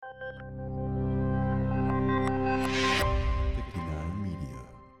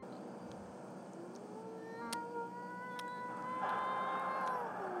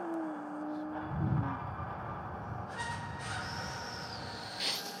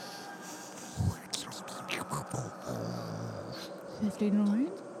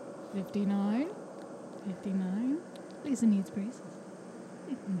59, 59, 59. Lisa needs braces.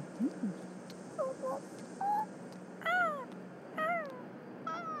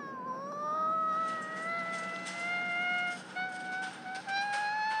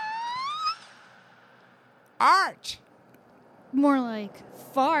 Art. More like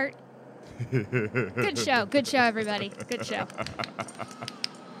fart. Good show, everybody. Good show.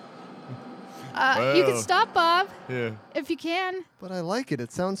 You can Well. stop, Bob, Yeah. if you can. But I like it.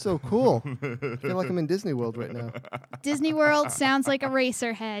 It sounds so cool. I feel like I'm in Disney World right now. Disney World sounds like a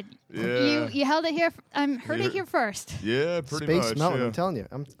racer head. Yeah. You held it here. Heard it here first. Yeah, pretty Space much. Mountain, yeah. I'm telling you.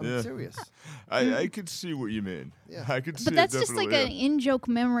 I'm Yeah. serious. I could see what you mean. Yeah. I could see But that's it just like definitely, an in-joke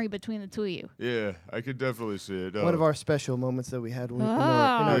memory between the two of you. Yeah, I could definitely see it. One of our special moments that we had when, in Oh,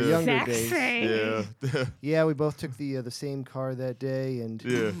 our Yeah. younger days. sexy. Yeah. Yeah, we both took the same car that day, and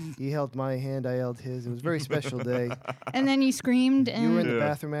Yeah. he held my hand, I held his. It was a very special day. And then you screamed, and You were in the Yeah.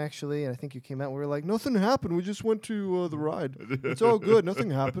 bathroom, actually, and I think you came out and we were like, nothing happened. We just went to the ride. It's all good.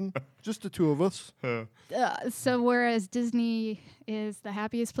 Nothing happened. Just the two of us. so whereas Disney is the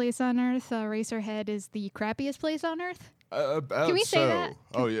happiest place on earth, Racerhead is the crappiest place on earth. Can we say that?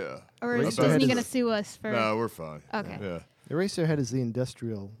 Oh, yeah. Or is Racerhead Disney is- going to sue us for? No, we're fine. Okay. Yeah. Eraserhead is the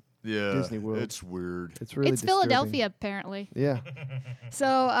industrial. Yeah. Disney World. It's weird. It's really it's disturbing. Philadelphia, apparently. Yeah. So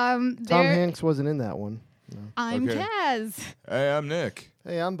Tom there. Hanks wasn't in that one. No. I'm Okay. Kaz. Hey, I'm Nick.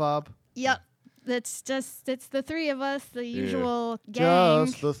 Hey, I'm Bob. Yep. It's the three of us, the usual gang.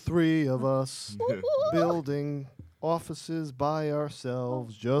 Just the three of us building offices by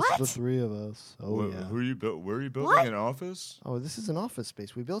ourselves. Just the What? three of us. Oh, yeah. Who you built? Where are you building What? an office? Oh, this is an office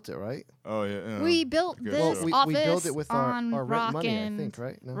space. We built it, right? Oh yeah. yeah. We built I guess this so. we office built it with on our rent rock money, I and think,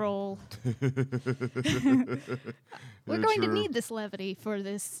 right? No? roll. We're Yeah, going to sure. need this levity for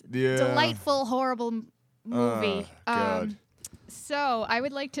this Yeah. delightful, horrible movie. God. So I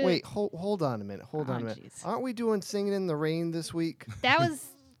would like to. Wait, hold on a minute. Hold Oh, on a minute. jeez. Aren't we doing Singing in the Rain this week? That was.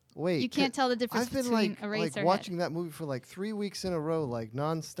 Wait. You can't tell the difference I've been between like Eraserhead. watching that movie for like 3 weeks in a row, like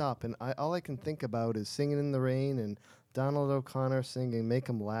nonstop, and all I can think about is Singing in the Rain and Donald O'Connor singing "Make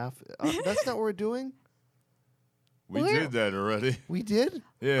 'Em Laugh." That's not what we're doing. We Where- did that already. We did.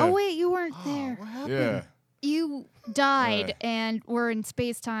 Yeah. Oh wait, you weren't Oh, there. what happened? Yeah. You died Right. and were in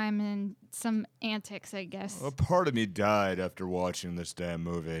space time and some antics, I guess. A part of me died after watching this damn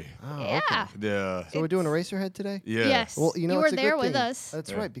movie. Oh, Yeah. okay. Yeah. So we're doing Eraserhead today. Yeah. Yes. Well, you know, were it's a there good with thing. us. That's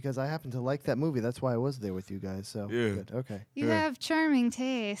Yeah. right, because I happen to like that movie. That's why I was there with you guys. So Yeah. good. Okay. You Yeah. have charming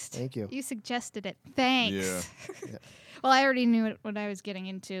taste. Thank you. You suggested it. Thanks. Yeah. Yeah. Well, I already knew what I was getting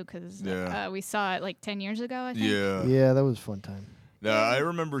into because Yeah. we saw it like 10 years ago, I think. Yeah. Yeah, that was a fun time. Now, I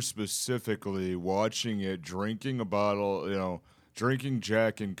remember specifically watching it, drinking a bottle, drinking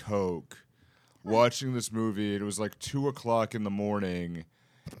Jack and Coke, watching this movie. It was like 2:00 in the morning.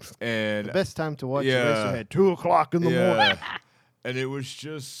 And The best time to watch Yeah. Eraserhead, 2:00 in the morning. And it was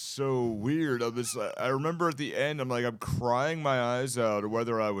just so weird. I remember at the end, I'm crying my eyes out,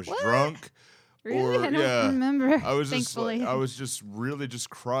 whether I was What? drunk Really? or I don't remember. I was thankfully. I was just really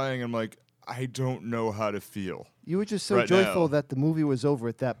just crying. I'm like, I don't know how to feel. You were just so Right joyful now. that the movie was over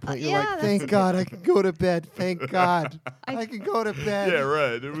at that point. You're yeah, like, that's thank a God I can go to bed. Thank God I- I can go to bed. Yeah,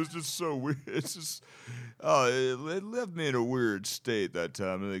 right. It was just so weird. It's just, it left me in a weird state that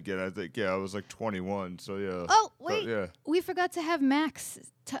time. And again, I think, I was like 21, so yeah. Oh, So, wait. yeah. We forgot to have Max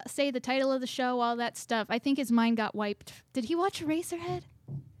say the title of the show, all that stuff. I think his mind got wiped. Did he watch Eraserhead?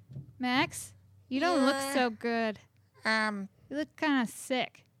 Max? You don't look so good. You look kind of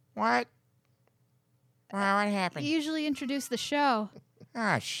sick. What? Well, what You happened? usually introduce the show.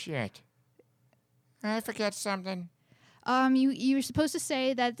 Oh, shit. I forget something. You were supposed to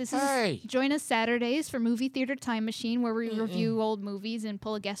say that this Hey. is join us Saturdays for Movie Theater Time Machine, where we review old movies and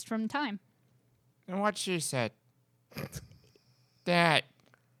pull a guest from time. And what she said. That.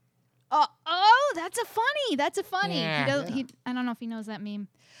 Oh, that's a funny. That's a funny. Yeah. I don't know if he knows that meme,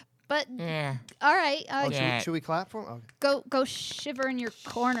 but Yeah. all right. Oh, Yeah. should we clap for him? Go shiver in your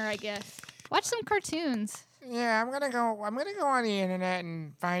corner, I guess. Watch some cartoons. Yeah, I'm gonna go on the internet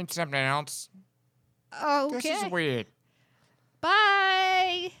and find something else. Okay. This is weird.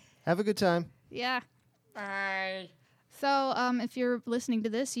 Bye. Have a good time. Yeah. Bye. So, if you're listening to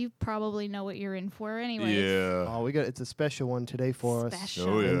this, you probably know what you're in for anyway. Yeah. Oh, it's a special one today for us. Special.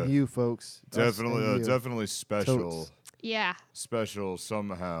 Oh, yeah. And you folks. Us Definitely, and you. definitely special. Totes. Yeah. Special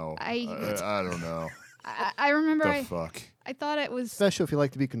somehow. I don't know. I remember The fuck. I thought it was Special if you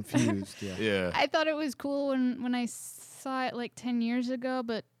like to be confused. Yeah. Yeah. I thought it was cool when I saw it like 10 years ago,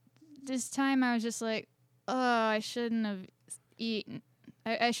 but this time I was just like, oh, I shouldn't have eaten.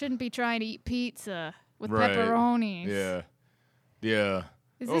 I shouldn't be trying to eat pizza with Right. pepperonis. Yeah. Yeah.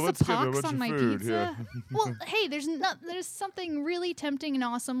 Is Oh, this let's a get a pox bunch on of my food, pizza? yeah. Well, hey, there's something really tempting and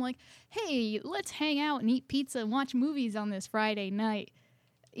awesome like, hey, let's hang out and eat pizza and watch movies on this Friday night.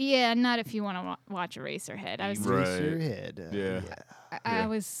 Yeah, not if you want to watch Eraserhead. I was Right. Raise your head. Yeah. I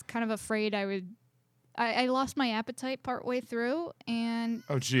was kind of afraid I lost my appetite partway through, and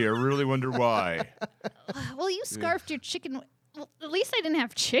Oh, gee, I really wonder why. well, you scarfed your chicken. Well, at least I didn't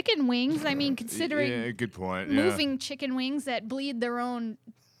have chicken wings. I mean, considering Yeah, good point. moving chicken wings that bleed their own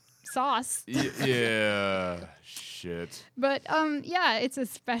sauce. Yeah. Shit. But yeah, it's a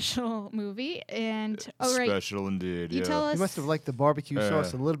special movie, and all right, Special indeed. you yeah. tell us. You must have liked the barbecue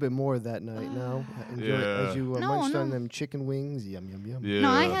sauce a little bit more that night. Now, enjoy it as you No, munched on no. them chicken wings. Yum yum yum. Yeah.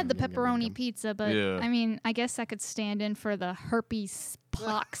 No, I had the Yum, yum, yum, pepperoni yum. pizza, but Yeah. I mean, I guess I could stand in for the herpes,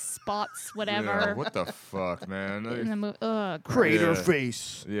 pox, spots, Yeah, whatever. what the fuck, man? in the movie. Ugh, Crater Yeah.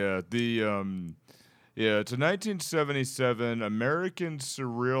 face. Yeah, it's a 1977 American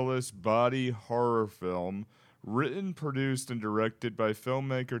surrealist body horror film written, produced, and directed by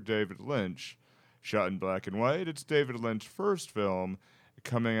filmmaker David Lynch. Shot in black and white, it's David Lynch's first film,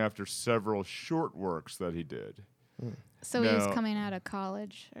 coming after several short works that he did. so he was No. coming out of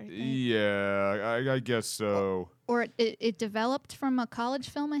college, I think. Yeah, I guess so. Or it developed from a college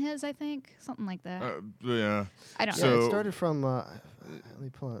film of his, I think, something like that. Yeah. I don't Yeah, know. So- it started from. Let me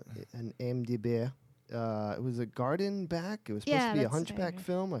pull out an IMDb. It was a garden back. It was supposed Yeah, to be a that's what I Hunchback read.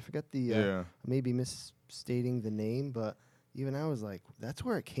 film. I forgot the. Yeah. Maybe misstating the name, but even I was like, "That's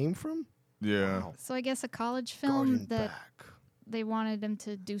where it came from." Yeah. Wow. So I guess a college film Garden that back. they wanted him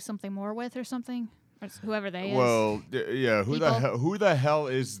to do something more with or something, or whoever they is. Well, yeah. People. Who the hell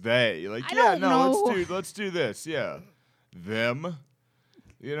is they? Like, I yeah, don't no, know. let's do this. Yeah, them.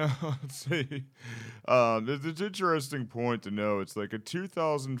 You know, let's see. It's an interesting point to know. It's like in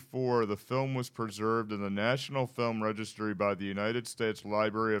 2004, the film was preserved in the National Film Registry by the United States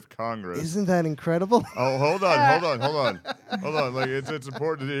Library of Congress. Isn't that incredible? Oh, hold on. Like it's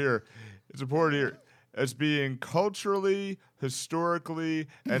important to hear. It's important to hear. As being culturally, historically,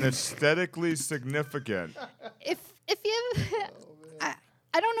 and aesthetically significant. if you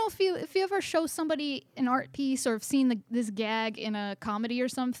I don't know if you ever show somebody an art piece or have seen this gag in a comedy or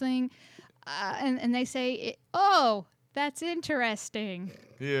something, and they say, "Oh, that's interesting."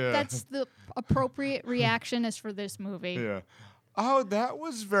 Yeah. That's the appropriate reaction is for this movie. Yeah. Oh, that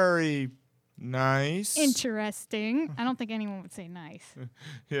was very nice. Interesting. I don't think anyone would say nice.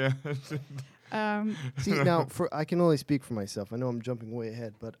 Yeah. See, now I can only speak for myself. I know I'm jumping way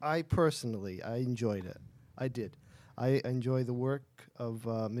ahead, but I personally enjoyed it. I did. I enjoy the work of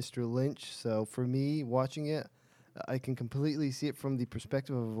Mr. Lynch. So for me, watching it, I can completely see it from the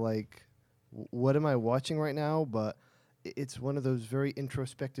perspective of like, what am I watching right now? But it's one of those very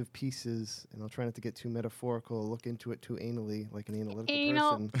introspective pieces, and I'll try not to get too metaphorical, look into it too anally, like an analytical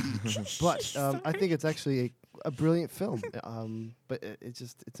Anal. person. But I think it's actually a brilliant film. But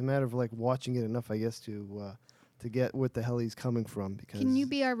it's a matter of like watching it enough, I guess, to get what the hell he's coming from. Because Can you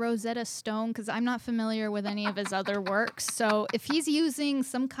be our Rosetta Stone? Because I'm not familiar with any of his other works. So if he's using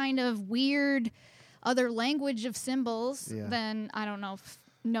some kind of weird other language of symbols, Yeah. then I don't know if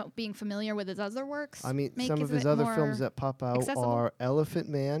being familiar with his other works. I mean, make some of it his other more films that pop out accessible? are Elephant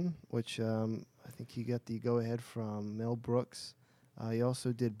Man, which I think he got the go-ahead from Mel Brooks. He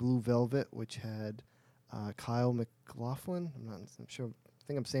also did Blue Velvet, which had Kyle MacLachlan. I'm sure. I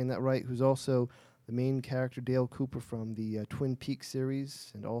think I'm saying that right. Who's also the main character, Dale Cooper, from the Twin Peaks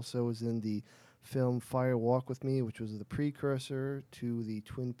series, and also was in the film Fire Walk with Me, which was the precursor to the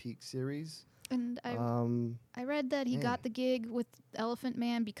Twin Peaks series. And I read that he yeah. got the gig with Elephant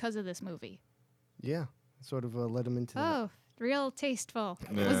Man because of this movie. Yeah, sort of led him into that. Oh, real tasteful.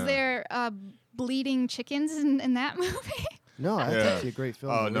 Yeah. Was there bleeding chickens in that movie? No, that's Yeah. actually a great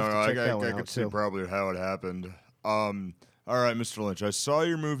film. Oh, We'll no, have to I check that one could out, see too. probably how it happened. All right, Mr. Lynch, I saw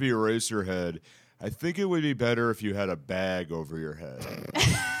your movie Eraserhead. I think it would be better if you had a bag over your head.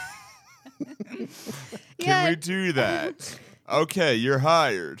 Can we do that? Okay, you're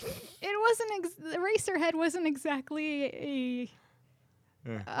hired. It wasn't Eraserhead wasn't exactly a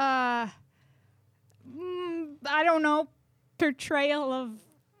I don't know, portrayal of,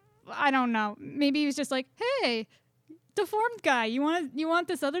 I don't know. Maybe he was just like, "Hey, deformed guy, you want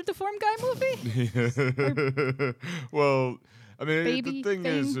this other deformed guy movie?" Well, I mean, the Baby thing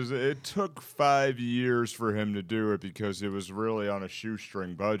is thing. it took 5 years for him to do it because it was really on a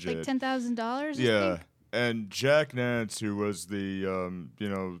shoestring budget. Like $10,000. Yeah. And Jack Nance, who was the,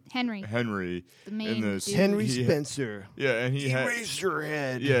 Henry, Henry the main in this. dude. Henry he- Spencer. Yeah, and he had. your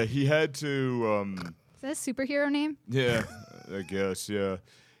head. Yeah, he had to. Is that a superhero name? Yeah, I guess. Yeah,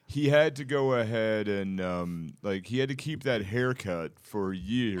 he had to go ahead and he had to keep that haircut for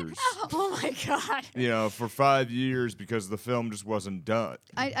years. Oh my God. For 5 years because the film just wasn't done.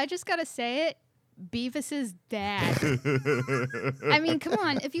 I just gotta say it. Beavis's dad. I mean, come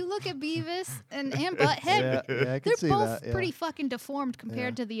on. If you look at Beavis and Butthead, I can they're see both that. Yeah. pretty fucking deformed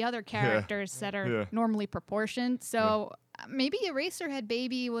compared to the other characters that are normally proportioned. So maybe Eraserhead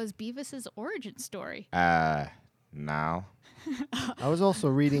Baby was Beavis's origin story. No. I was also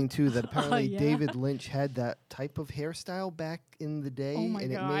reading too that apparently yeah? David Lynch had that type of hairstyle back in the day, Oh my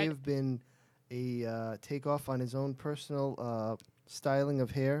and God. it may have been a takeoff on his own personal styling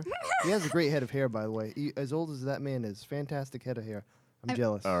of hair. He has a great head of hair, by the way. As old as that man is, fantastic head of hair. I'm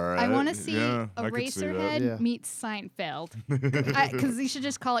jealous. All right. I want to see I could see that. Eraserhead Yeah. meets Seinfeld. Because you should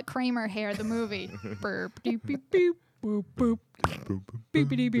just call it Kramer Hair, the movie. Burp, doop, boop, boop, boop, boop.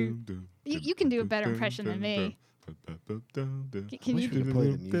 Boopity boop. You can do a better impression than me. Can Wish you we could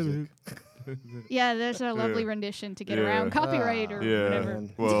play the music. Yeah, there's a lovely rendition to get around copyright or Yeah. whatever.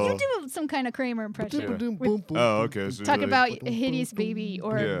 Man. Well, You do some kind of Kramer impression. Boom, boom, boom, Oh, boom. okay. So Talk like- about Hideous Baby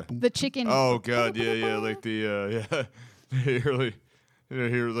or Yeah. the chicken. Oh God, yeah, like the I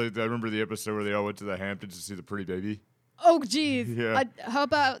remember the episode where they all went to the Hamptons to see the pretty baby. Oh, geez. Yeah. How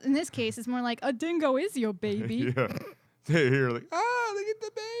about in this case, it's more like a dingo is your baby. Yeah. They hear like, look at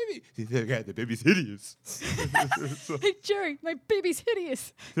the baby. They got the baby's hideous. Hey, Jerry, my baby's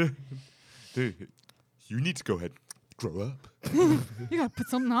hideous. Dude, you need to go ahead, grow up. You gotta put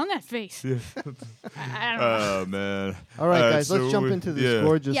something on that face. Yeah. I don't know. Oh man. All right, guys, so let's jump we- into this yeah.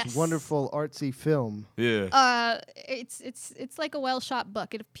 gorgeous, Yes. wonderful, artsy film. Yeah. It's like a well-shot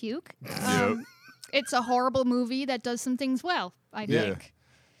bucket of puke. Yep. It's a horrible movie that does some things well, I Yeah. think.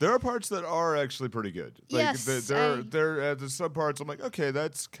 There are parts that are actually pretty good. Like Yes, there at the sub parts. I'm like, okay,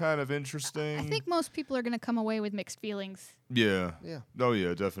 that's kind of interesting. I think most people are gonna come away with mixed feelings. Yeah. Yeah. Oh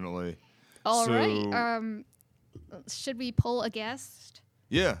yeah, definitely. All right. So- Should we pull a guest?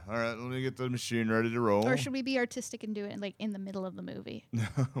 Yeah. All right. Let me get the machine ready to roll. Or should we be artistic and do it like in the middle of the movie?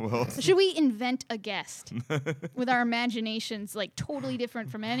 Well. Should we invent a guest with our imaginations like totally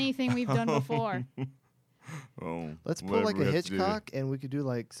different from anything we've done before? Oh, Let's pull whatever like we a have to do. Hitchcock, and we could do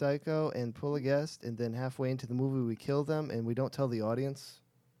like Psycho and pull a guest, and then halfway into the movie we kill them, and we don't tell the audience.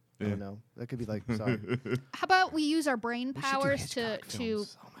 Yeah. Oh no, that could be like sorry. How about we use our brain We should do powers to Hitchcock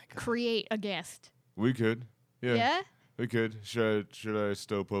films. Oh my God. create a guest? We could. Yeah. Yeah? We could. Should I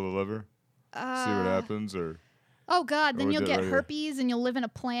still pull the lever? See what happens, or? Oh God, then we you'll do it get right here. herpes and you'll live in a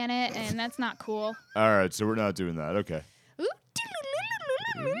planet, and that's not cool. All right. So we're not doing that. Okay. Ooh.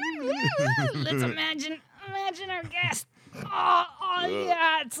 Let's imagine our guest. Oh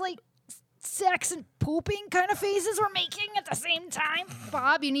yeah, it's like sex and pooping kind of faces we're making at the same time.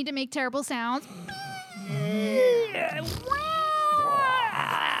 Bob, you need to make terrible sounds.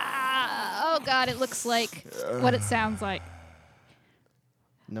 Oh God, it looks like what it sounds like.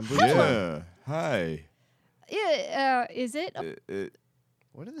 Number Yeah. 2. Hi. Yeah, is it?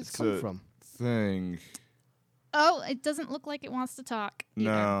 Where did this It's come a from? thing. Oh, it doesn't look like it wants to talk. either.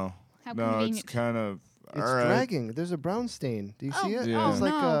 No. How No, it's convenient. kind of. It's all right. dragging. There's a brown stain. Do you see it? Yeah. It's oh,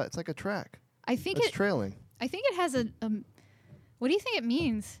 like no. it's like a track. I think It's it. trailing. I think it has a. What do you think it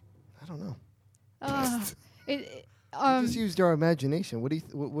means? I don't know. It. We just used our imagination. What do you?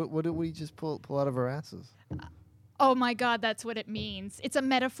 What did we just pull out of our asses? Oh my God, that's what it means. It's a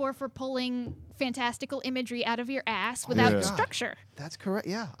metaphor for pulling fantastical imagery out of your ass without Yeah. structure. That's correct.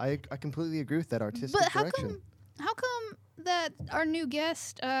 Yeah, I completely agree with that artistic But how direction. come that our new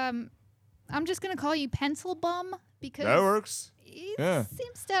guest? I'm just gonna call you Pencil Bum because That works. he Yeah.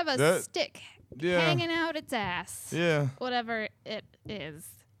 seems to have a That- stick Yeah. hanging out its ass. Yeah. Whatever it is,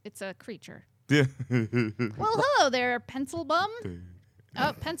 it's a creature. Yeah. Well, hello there, Pencil Bum.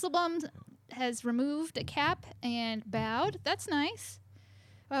 Oh, Pencil Bum has removed a cap and bowed. That's nice.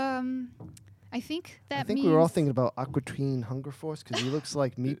 I think that I think means we were all thinking about Aqua Teen Hunger Force because he looks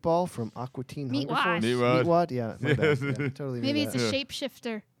like Meatball from Aqua Teen Hunger Meatwad. Force. Meatwad. Meatwad? Yeah, my bad. Yeah, totally. maybe knew it's that. a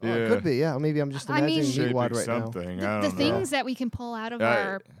shapeshifter. Oh, it could be. Yeah, maybe I'm just I mean- imagining Shaping Meatwad right now. something. The, I the don't know. things that we can pull out of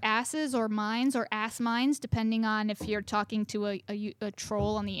our asses or minds or ass minds, depending on if you're talking to a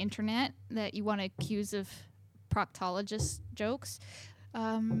troll on the internet that you want to accuse of proctologist jokes.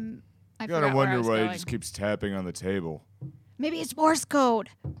 I You forgot gotta where I wonder was why he going. just keeps tapping on the table. Maybe it's Morse code.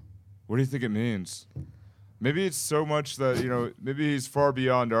 What do you think it means? Maybe it's so much that, maybe he's far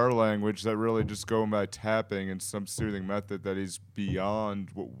beyond our language that really just going by tapping in some soothing method that he's beyond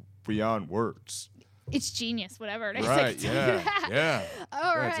words. It's genius, whatever it is. Right, yeah, yeah.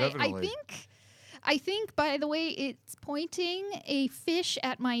 All Yeah, right. definitely. I think, by the way, it's pointing a fish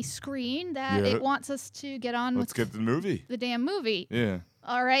at my screen that Yeah. it wants us to get on Let's with get the movie. the damn movie. Yeah.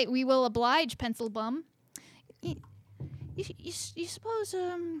 All right, we will oblige, Pencil Bum. You suppose,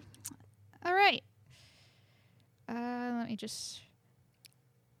 all right. Let me just...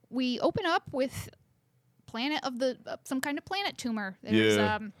 We open up with planet of the... some kind of planet tumor. There's,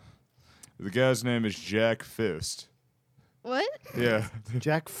 Yeah. The guy's name is Jack Fist. What? Yeah.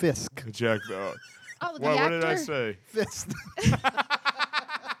 Jack Fisk. Jack... Oh, the what actor? did I say? Fist.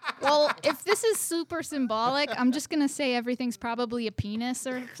 Well, if this is super symbolic, I'm just going to say everything's probably a penis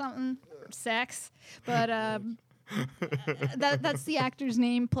or something. Sex. But that's the actor's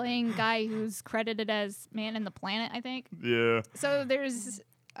name, playing guy who's credited as Man in the Planet, I think. Yeah. So there's...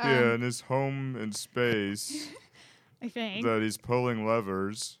 Yeah, in his home in space I think. that he's pulling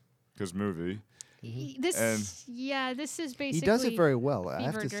levers, because movie. This is basically... He does it very well, I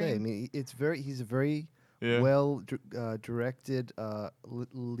have fever to say. I dream. mean, he's a very Yeah. well directed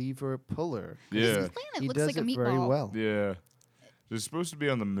lever puller. Yeah. This planet He looks does like a it meatball. very well. Yeah. They're supposed to be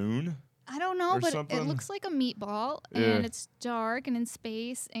on the moon? I don't know, Or but it something. looks like a meatball, Yeah. and it's dark and in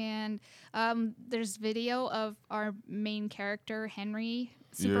space, and there's video of our main character, Henry,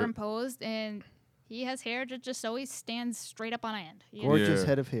 superimposed, and he has hair that just always stands straight up on end. You know? Gorgeous Yeah.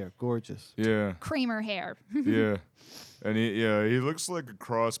 head of hair. Gorgeous. Yeah. Kramer hair. Yeah. And he looks like a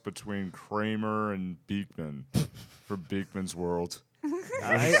cross between Kramer and Beekman from Beekman's World. I So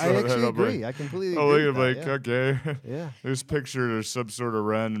then actually I'm agree. like- I completely Oh, agree. look at with like, that, okay. yeah. There's picture. There's some sort of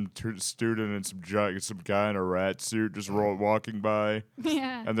random student and some guy in a rat suit just walking by,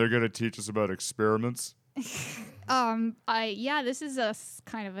 Yeah. and they're gonna teach us about experiments. This is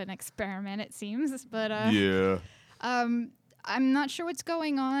kind of an experiment, it seems, but Yeah. I'm not sure what's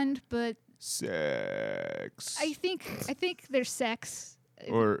going on, but Sex. I think there's sex.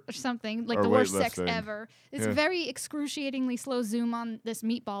 Or Something like or the worst sex weightlifting. ever. It's Yeah. very excruciatingly slow zoom on this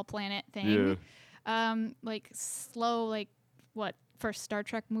meatball planet thing. Like slow, like what first Star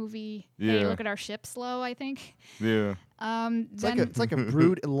Trek movie? Hey, Yeah. look at our ship slow. I think. yeah. It's like a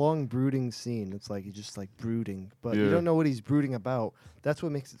long brooding scene. It's like he's just like brooding, but you Yeah. don't know what he's brooding about. That's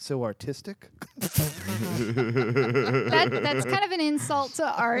what makes it so artistic. that's kind of an insult to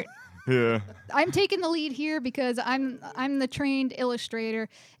art. Yeah. I'm taking the lead here because I'm the trained illustrator,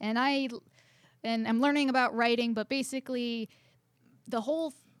 and I'm learning about writing. But basically, the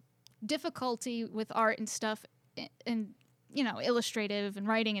whole difficulty with art and stuff, and illustrative and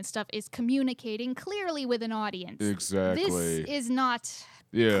writing and stuff, is communicating clearly with an audience. Exactly. This is not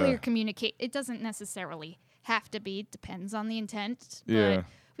Yeah. clear communicate. It doesn't necessarily have to be. It depends on the intent. Yeah. But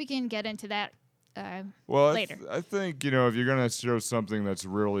we can get into that. Well, later. I think, if you're going to show something that's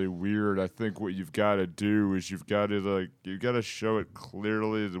really weird, I think what you've got to do is you've got to show it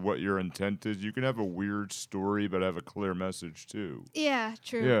clearly what your intent is. You can have a weird story, but have a clear message too. Yeah,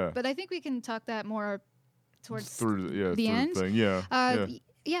 true. Yeah. But I think we can talk that more towards Through the through end. the thing. Yeah. yeah.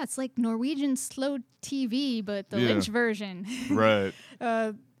 Yeah, it's like Norwegian slow TV, but the Yeah. Lynch version. Right.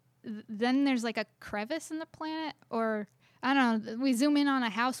 Then there's like a crevice in the planet, or I don't know. We zoom in on a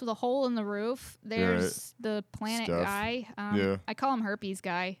house with a hole in the roof. There's the planet Stuff. guy. Yeah. I call him Herpes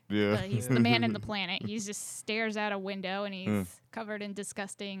Guy. Yeah. He's the man in the planet. He just stares out a window and he's covered in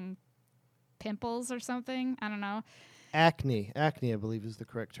disgusting pimples or something. I don't know. Acne, I believe, is the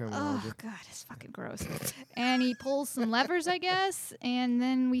correct terminology. Oh god, it's fucking gross. And he pulls some levers, I guess, and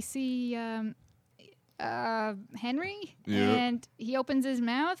then we see Henry, Yeah. and he opens his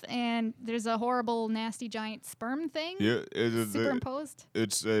mouth, and there's a horrible, nasty, giant sperm thing Yeah. superimposed.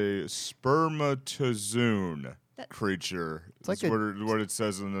 It's a spermatozoon That- creature. It's like what it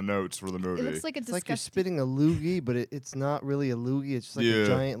says in the notes for the movie. It looks like a It's like you're disgusting spitting a loogie, but it's not really a loogie. It's just like Yeah. a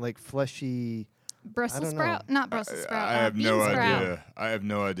giant, like fleshy. Brussels don't sprout, know. not Brussels sprout. I have bean no sprout. idea. I have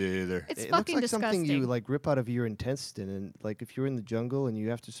no idea either. It's It looks fucking like disgusting. something you like rip out of your intestine, and like if you're in the jungle and you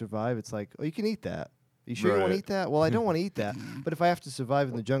have to survive, it's like, oh, you can eat that. You sure you want to Right. eat that? Well, I don't want to eat that, but if I have to survive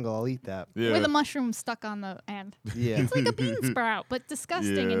in the jungle, I'll eat that. Yeah. With a mushroom stuck on the end. Yeah, It's like a bean sprout, but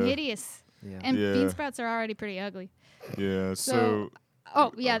disgusting and Yeah. hideous. yeah. And Yeah. bean sprouts are already pretty ugly. Yeah. So-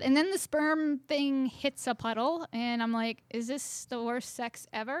 Oh, yeah. And then the sperm thing hits a puddle, and I'm like, is this the worst sex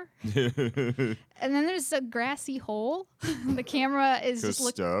ever? And then there's a grassy hole. The camera is Good just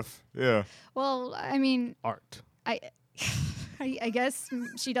looking. stuff. Yeah. Well, I mean, Art. I guess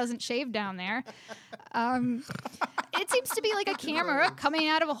she doesn't shave down there. It seems to be like a camera coming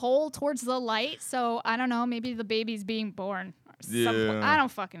out of a hole towards the light. So I don't know. Maybe the baby's being born. Yeah. I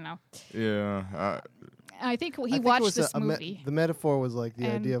don't fucking know. Yeah. I think I he think it watched was this the movie. metaphor was like the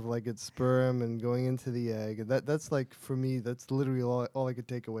And- idea of like its sperm and going into the egg. And that's like for me, that's literally all I could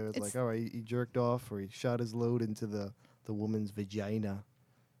take away was It's- like, all right, he jerked off or he shot his load into the woman's vagina.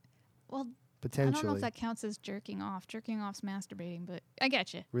 Well, potentially. I don't know if that counts as jerking off. Jerking off's masturbating, but I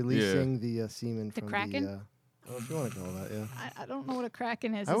get you. Releasing the semen The from Kraken? the... oh, if you want to call that, yeah. I don't know what a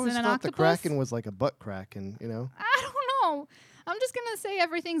kraken is. I Is always it an thought octopus? the Kraken was like a butt kraken, you know? I don't know. I'm just gonna say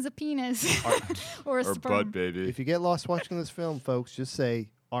everything's a penis or a Or sperm. butt baby. If you get lost watching this film, folks, just say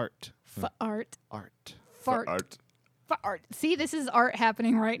art. Art. Art. Fart. Art. Fart. See, this is art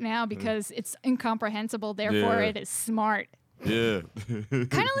happening right now because it's incomprehensible. Therefore, Yeah. it is smart. Yeah. Kind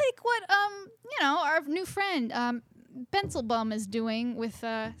of like what our new friend Pencilbum is doing with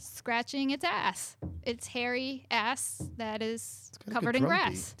scratching its ass. Its hairy ass that is It's got a covered good in drum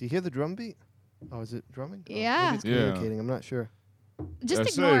grass. beat. Do you hear the drum beat? Oh, is it drumming? Oh, Yeah. maybe it's Yeah. communicating. I'm not sure. Just I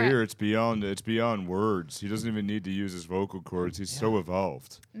ignore say it. here, it's beyond words. He doesn't even need to use his vocal cords. He's so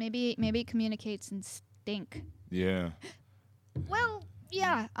evolved. Maybe it communicates in stink. Yeah. Well,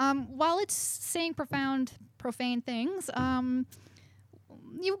 yeah. While it's saying profane things,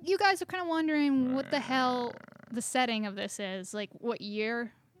 you guys are kind of wondering what the hell the setting of this is. Like, what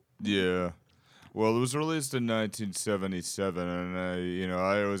year? Yeah. Well, it was released in 1977, and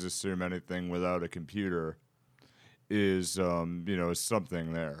I always assume anything without a computer is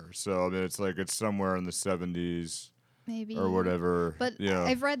something there. So I mean, it's somewhere in the 70s Maybe. or whatever. But yeah.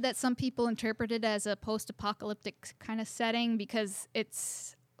 I've read that some people interpret it as a post-apocalyptic kind of setting because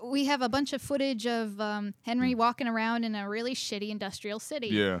we have a bunch of footage of Henry walking around in a really shitty industrial city.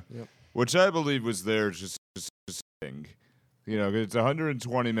 Yeah. Yep. Which I believe was there just thing. 'Cause it's a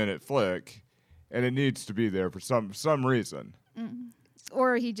 120-minute flick, and it needs to be there for some reason.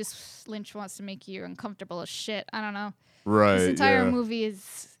 Or Lynch wants to make you uncomfortable as shit. I don't know. Right. This entire yeah. movie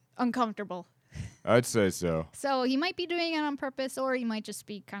is uncomfortable. I'd say so. So he might be doing it on purpose, or he might just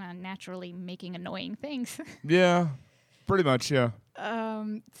be kind of naturally making annoying things. Yeah. Pretty much, yeah.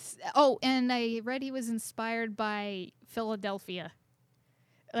 And I read he was inspired by Philadelphia.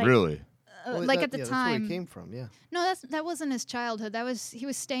 Like, Really? Well, like at the that's time. where he came from, yeah. No, that wasn't his childhood. He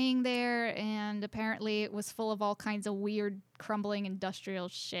was staying there, and apparently it was full of all kinds of weird, crumbling industrial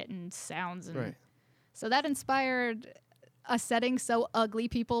shit and sounds. And Right. So that inspired a setting so ugly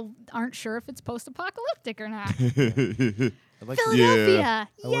people aren't sure if it's post-apocalyptic or not. I'd like to, Philadelphia!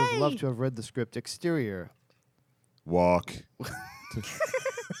 I would have Yay! loved to have read the script. Exterior. Walk.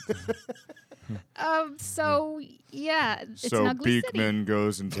 So yeah, it's So an ugly city. Beekman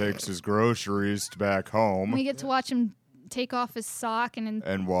goes and takes his groceries back home We get to watch him take off his sock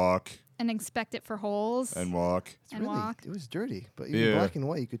and walk inspect it for holes. and walk. It's And really, walk. it was dirty, but even Yeah. black and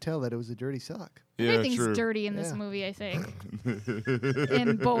white, you could tell that it was a dirty sock. Yeah, Everything's true. dirty in this Yeah. movie, I think,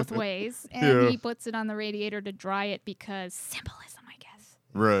 in both ways. And Yeah. he puts it on the radiator to dry it because symbolism, I guess.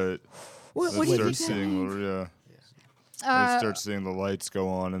 Right. What Let's do you start think that seeing, means? yeah. Let's Uh, start seeing the lights go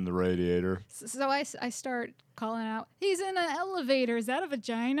on in the radiator. So I start calling out, he's in an elevator. Is that a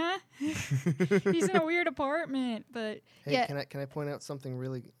vagina? He's in a weird apartment. But Hey, yeah, can I point out something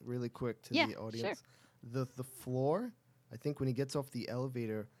really quick to Yeah, the sure. audience? The floor, I think when he gets off the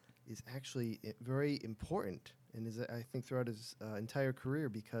elevator, is actually very important, and is I think throughout his entire career,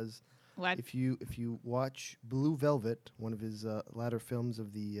 because what? if you watch Blue Velvet, one of his latter films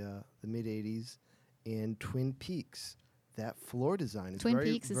of the mid '80s, and Twin Peaks, that floor design is Twin very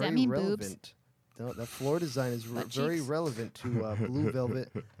Peaks, does very that mean relevant. boobs? No, that floor design is Butt very cheeks? relevant to Blue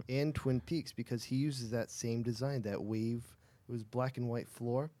Velvet and Twin Peaks because he uses that same design, that wave. It was black and white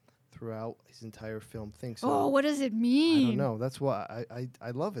floor throughout his entire film thing. So Oh, what does it I mean? don't know. That's why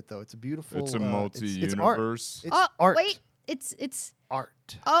I love it though. It's a beautiful. It's a It's art. multi-universe. It's Oh, art. wait. It's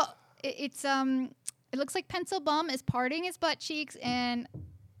Art. it's it looks like Pencil Bum is parting his butt cheeks and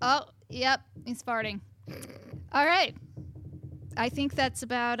yep, he's farting. All right. I think that's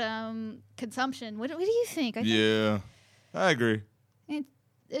about consumption. What do you think? I think Yeah. I agree.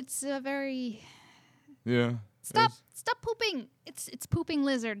 it's a very Yeah. stop pooping. It's pooping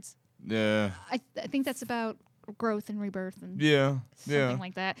lizards. Yeah. I think that's about growth and rebirth and Yeah. something Yeah.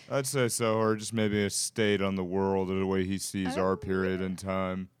 like that. I'd say so, or just maybe a state on the world or the way he sees our period in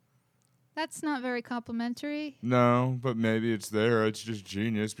time. That's not very complimentary No, but maybe it's there. It's just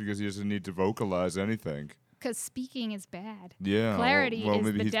genius because he doesn't need to vocalize anything. because speaking is bad. Yeah. Clarity well, is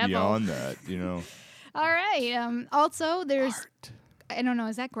maybe the he's devil. beyond that, you know. All right. Also, there's Art. I don't know.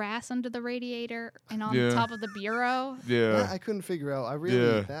 Is that grass under the radiator and on Yeah. top of the bureau? Yeah. I couldn't figure out. I really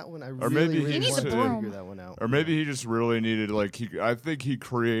Yeah. that one. I Or really, maybe really he needs wanted a to broom. figure that one out. Or maybe he just really needed, I think he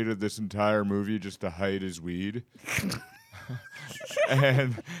created this entire movie just to hide his weed.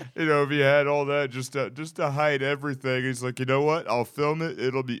 And, if he had all that just to hide everything, he's like, you know what? I'll film it.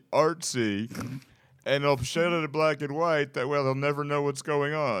 It'll be artsy. And I'll show it in black and white. That way they'll never know what's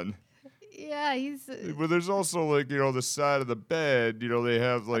going on. Yeah, he's But there's also like the side of the bed. They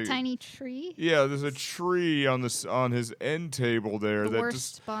have like a tiny tree. Yeah, there's a tree on his end table there. The that worst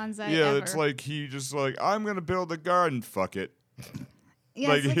just, bonsai Yeah, ever. it's like he just like I'm gonna build a garden. Fuck it.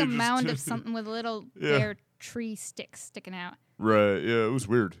 Yeah, it's like he a just- mound of something with little Yeah. bare tree sticks sticking out. Right. Yeah, it was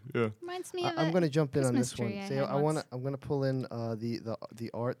weird. Yeah. Reminds me of I'm a going to jump in on Christmas this one. tree I Say, had once. I'm going to pull in the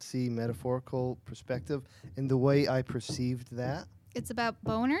artsy metaphorical perspective and the way I perceived that. It's about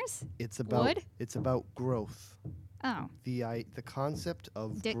boners. It's about Wood? it's about growth. Oh, The concept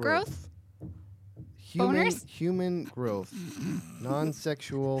of Dick growth. Boners? Human growth,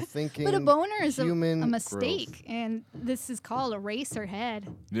 non-sexual thinking. but a boner is a human mistake, and this is called a racer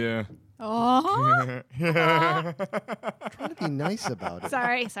head. Yeah. Oh, Growth. Try to be nice about it.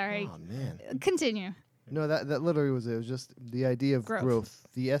 sorry. Oh man. Continue. No, that literally was it. It was just the idea of Growth. growth,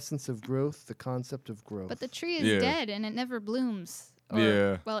 the essence of growth, the concept of growth. But the tree is Yeah. dead, and it never blooms. Or,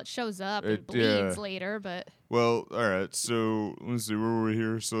 Yeah. Well, it shows up and It- bleeds yeah. later, but Well, all right. So let's see, where were we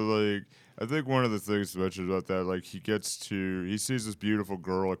here? So like, I think one of the things to mention about that, like, he sees this beautiful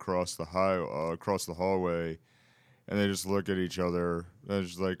girl across the hallway, and they just look at each other. And it's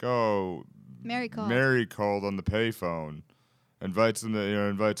just like, oh, Mary called. Mary called on the payphone, invites him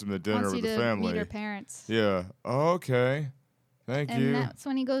to dinner wants with you the to family. meet her parents. Yeah. Oh, okay. Thank And you. that's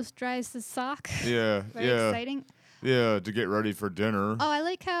when he goes dries his sock. Yeah. Very yeah. exciting. Yeah. To get ready for dinner. Oh, I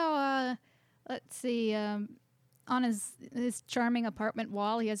like how, let's see, on his charming apartment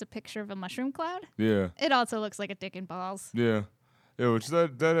wall, he has a picture of a mushroom cloud. Yeah. It also looks like a dick and balls. Yeah. Yeah, which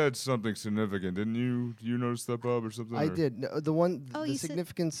that had something significant, didn't you? You notice that, Bob, or something? I or- did. No, Oh, the you said-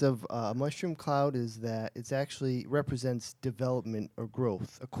 significance of a mushroom cloud is that it's actually represents development or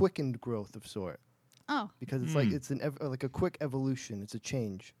growth, a quickened growth of sort, Oh, because it's like Mm. it's like a quick evolution. It's a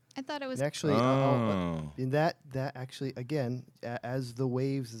change. I thought it was. And actually, Oh. in that actually again, as the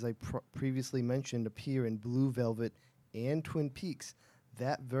waves, as I previously mentioned, appear in Blue Velvet and Twin Peaks,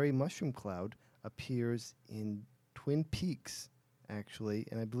 that very mushroom cloud appears in Twin Peaks actually,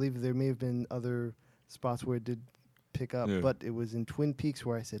 and I believe there may have been other spots where it did pick up, Yeah. but it was in Twin Peaks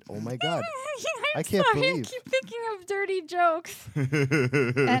where I said, "Oh my God." I'm I can't sorry, believe. I keep thinking of dirty jokes.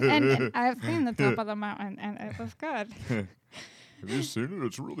 and I've been the top of the mountain, and it was good. Have you seen it?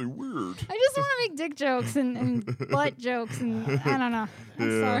 It's really weird. I just want to make dick jokes and butt jokes, and I don't know. I'm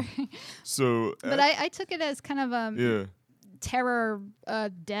Yeah. sorry. So, But I took it as kind of a yeah, terror,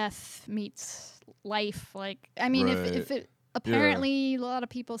 death meets life. Like, I mean, Right. if it apparently a lot of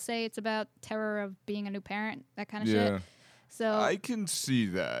people say it's about terror of being a new parent, that kind of yeah. shit. So I can see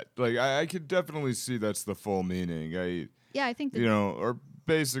that. Like, I could definitely see that's the full meaning. yeah, I think that Or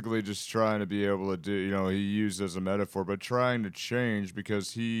basically just trying to be able to do, he used as a metaphor, but trying to change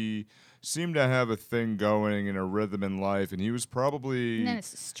because he seemed to have a thing going in a rhythm in life, and he was probably, and then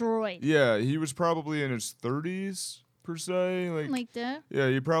it's destroyed. yeah, he was probably in his 30s per se. Like that. Yeah,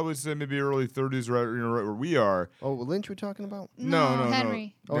 you probably say maybe early 30s, right where we are. Oh, Lynch we're talking about? No,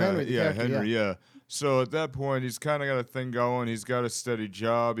 Henry. Oh, yeah, Henry, the yeah, character, Henry, yeah. So at that point, he's kind of got a thing going. He's got a steady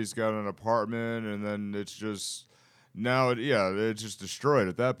job. He's got an apartment, and then it's just it's just destroyed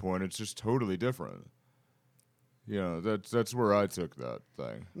at that point. It's just totally different. That's where I took that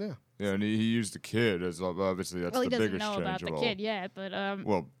thing. Yeah. Yeah, and he used the kid as obviously that's Well, he the doesn't biggest know change about of the all. kid yet, but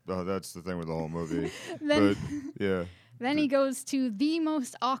Well, that's the thing with the whole movie. then But yeah, then he goes to the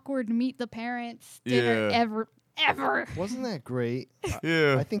most awkward meet the parents dinner Yeah. ever. Wasn't that great?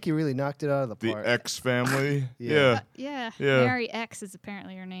 yeah. I think he really knocked it out of the The park. X family. Yeah. Yeah. Yeah. Yeah. Mary X is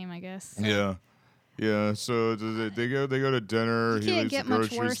apparently her name, I guess. Yeah. Yeah, so they go to dinner. You He can't leaves get the much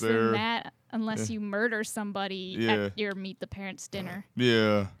groceries worse there. than that unless you murder somebody Yeah. at your meet the parents dinner.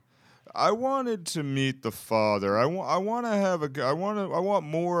 Yeah, I wanted to meet the father. I want to have I want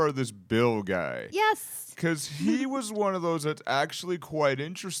more of this Bill guy. Yes. Because he was one of those that's actually quite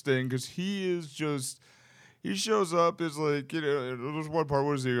interesting. Because he shows up as like, there's one part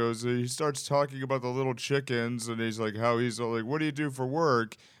where he goes, he starts talking about the little chickens, and he's like, how he's like, what do you do for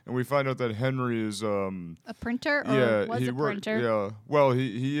work? And we find out that Henry is A printer or yeah, was he a worked. printer. Yeah, well,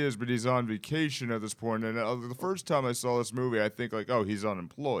 he is, but he's on vacation at this point. And the first time I saw this movie, I think like, oh, he's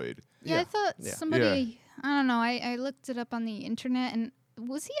unemployed. Yeah, I Yeah. thought Yeah. somebody, I don't know, I looked it up on the internet, and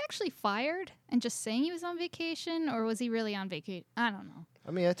was he actually fired and just saying he was on vacation, or was he really on vacation? I don't know. I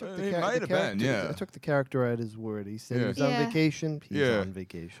mean, I took He the might have been, character. yeah. I took the character at his word. He said Yeah. he was Yeah. on vacation. He's Yeah. on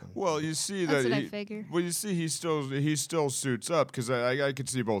vacation. Well, you see That's that. what I figure. Well, you see, he still suits up because I could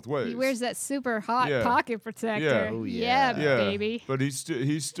see both ways. He wears that super hot Yeah. pocket protector. Oh, yeah. yeah, baby. But he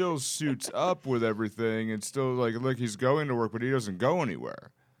still suits up with everything, and still like look, he's going to work, but he doesn't go anywhere.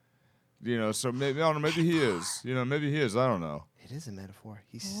 So maybe I don't know. Maybe he is. Maybe he is. I don't know. It It is a metaphor.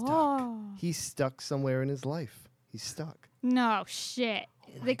 He's stuck. Whoa. He's stuck somewhere in his life. He's stuck. No shit.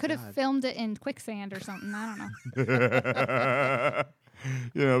 my They could have God. filmed it in quicksand or something. I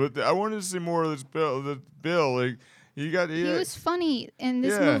don't know. But I wanted to see more of this Bill. Like he He was funny, and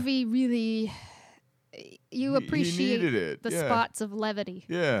this Yeah. movie really. You He appreciate needed it, the yeah. spots of levity.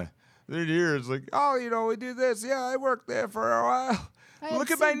 Yeah. Then here it's like, oh, we do this. Yeah, I worked there for a while. I Look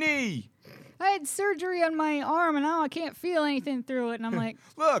had at my sur- knee. I had surgery on my arm, and now I can't feel anything through it. And I'm like,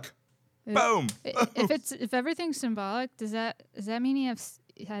 Look. Uh, Boom. if everything's symbolic, does that mean he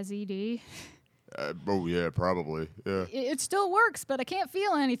has ED? Oh yeah, probably. Yeah. It still works, but I can't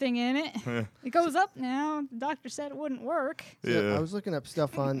feel anything in it. It goes up now. The doctor said it wouldn't work. So Yeah. I was looking up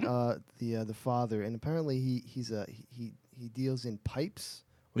stuff on the father, and apparently he deals in pipes.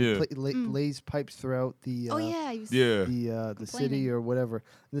 Yeah. Lays pipes throughout the Oh yeah, he was Yeah. the city Complaining. or whatever.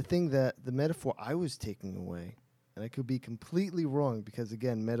 The thing that the metaphor I was taking away, and I could be completely wrong because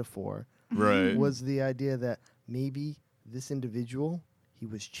again, metaphor Right. was the idea that maybe this individual he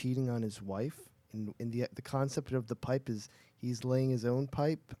was cheating on his wife, and the concept of the pipe is he's laying his own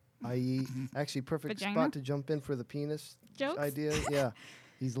pipe, i.e., actually perfect Vagina? spot to jump in for the penis Jokes? idea. Yeah,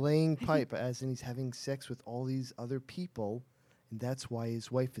 he's laying pipe as in he's having sex with all these other people, and that's why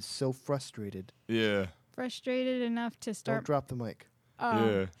his wife is so frustrated. Yeah. frustrated enough to Don't start. drop the mic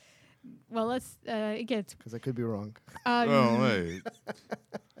Yeah. Well, let's get. because I could be wrong. Oh, hey.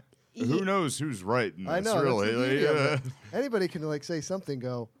 Who knows who's right in this, I know. That's really? the Like, beauty of yeah. it. Anybody can like say something.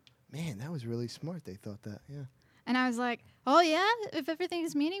 Go, man, that was really smart. They thought that. Yeah. And I was like, oh yeah, if everything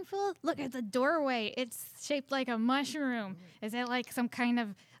is meaningful, look at the doorway. It's shaped like a mushroom. Is that like some kind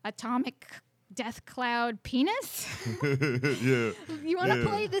of atomic death cloud penis? Yeah. You want to Yeah.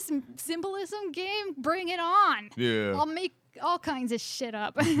 play this symbolism game? Bring it on. Yeah. I'll make all kinds of shit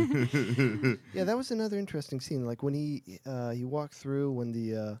up. Yeah, that was another interesting scene. Like when he walked through when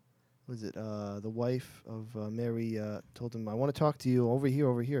the the wife of Mary told him, "I want to talk to you over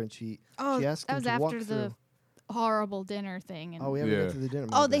here," and she asked that him was to walk after the through. horrible dinner thing. And Oh, we haven't Yeah. got to the dinner.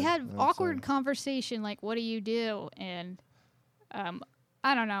 Oh, my they bad. had I'm awkward sorry. conversation like, "What do you do?" And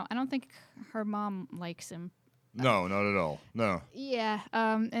I don't know. I don't think her mom likes him. No, not at all. No. Yeah.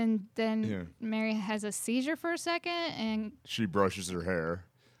 And then Yeah. Mary has a seizure for a second, and She brushes her hair.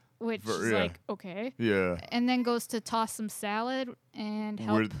 which For- is yeah. like okay, Yeah. and then goes to toss some salad and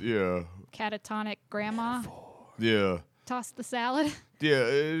help Yeah. catatonic grandma Yeah. toss the salad. Yeah,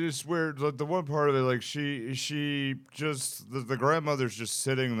 it's weird. Like the one part of it, like she just the grandmother's just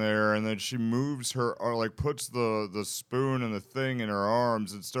sitting there, and then she moves her or like puts the spoon and the thing in her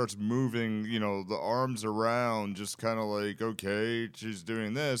arms and starts moving, the arms around, just kind of like okay, she's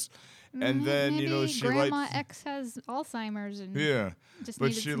doing this, and then Maybe she Grandma lights. X has Alzheimer's and Yeah, just but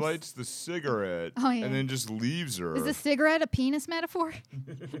needed she some lights the cigarette Oh, yeah. and then just leaves her. Is the cigarette a penis metaphor?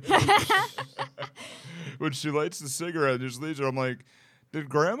 When she lights the cigarette and just leaves her, I'm like, did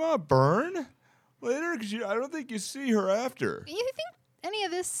Grandma burn later? Because I don't think you see her after. You think any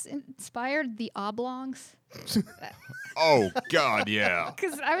of this inspired the Oblongs? Oh God, yeah.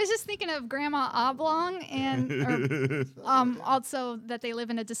 Because I was just thinking of Grandma Oblong, and also that they live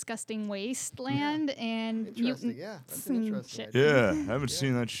in a disgusting wasteland and Interesting. mutant. Yeah, that's and an interesting. shit. idea. Yeah, I haven't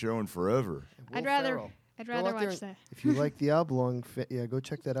seen that show in forever. I'd Will rather Ferrell. I'd Go rather out there watch and- that. If you like the Oblong, go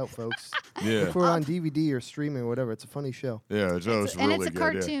check that out, folks. Yeah, Look for it on DVD or streaming or whatever. It's a funny show. yeah, it's really and it's a good.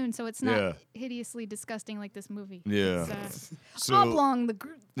 cartoon, so it's not Yeah. hideously disgusting like this movie. Yeah. It's, So Oblong,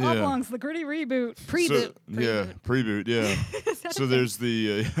 yeah. Oblong's the gritty reboot. Preboot. yeah, preboot. Yeah. Is that So a there's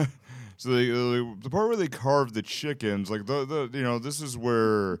the so the part where they carve the chickens, like the this is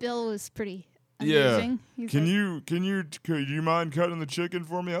where. Bill was pretty Yeah. amazing. He's Can like- you mind cutting the chicken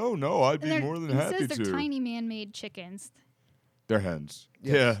for me? Oh no, I'd and be they're- more than he happy says to. they're tiny man-made chickens. They're hens.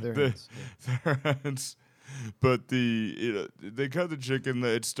 Yes, yeah, they're they- hens, they're hens. But they cut the chicken.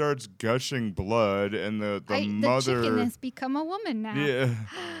 It starts gushing blood, and the The mother. chicken has become a woman now. Yeah,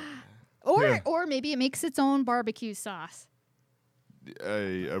 Or yeah. or maybe it makes its own barbecue sauce.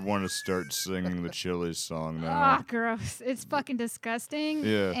 I want to start singing the Chili's song now. Ah, gross. It's fucking disgusting.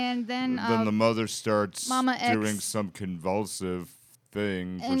 Yeah. And then, Then the mother starts Mama X- doing some convulsive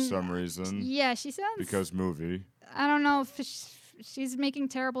thing for And, some reason yeah, she sounds. because movie. I don't know if she's making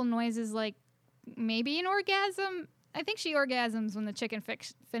terrible noises, like maybe an orgasm. I think she orgasms when the chicken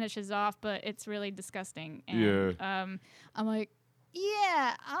finishes off, but it's really disgusting. And, I'm like,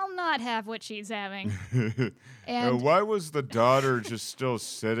 yeah, I'll not have what she's having. And Why was the daughter just still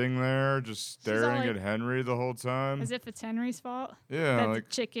sitting there, just all staring like- at Henry the whole time? as if it's Henry's fault Yeah, that the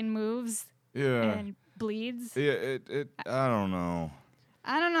chicken moves yeah. and bleeds. Yeah, it I don't know.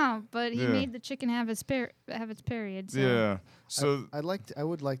 I don't know, but he Yeah. made the chicken have its period. So. Yeah. So I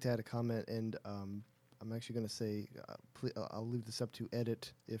would like to add a comment, and I'm actually going to say, I'll leave this up to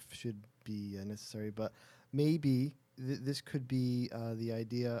edit if should be necessary, but maybe this could be the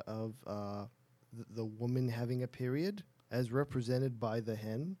idea of the woman having a period as represented by the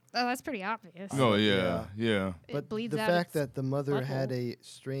hen. Oh, that's pretty obvious. oh yeah, yeah. It But bleeds the out fact its that the mother had butthole. a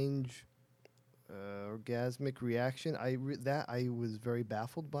strange orgasmic reaction, I was very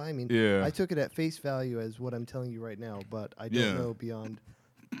baffled by. I mean, Yeah. I took it at face value as what I'm telling you right now, but I don't Yeah. know beyond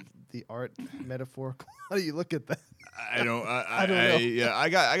the art metaphorical. How do you look at that? I don't. I don't know. Yeah, I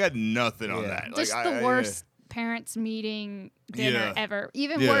got nothing on Yeah. that. Just like, the worst parents meeting dinner Yeah. ever.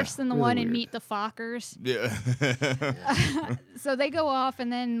 Even Yeah. worse than the Really one in weird. Meet the Fockers. Yeah. So they go off,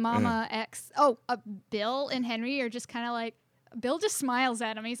 and then Mama X. Bill and Henry are just kind of like. Bill just smiles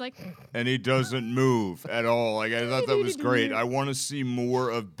at him. He's like, And he doesn't move at all. Like I thought that was great. I want to see more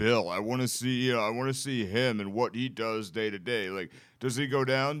of Bill. I want to see, I want to see him and what he does day to day. Like, does he go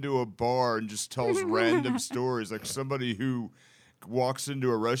down to a bar and just tells random stories? Like somebody who walks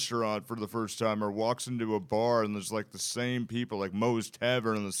into a restaurant for the first time or walks into a bar and there's like the same people, like Moe's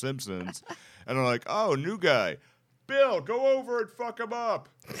Tavern and The Simpsons, and they're like, "Oh, new guy." Bill, go over and fuck him up.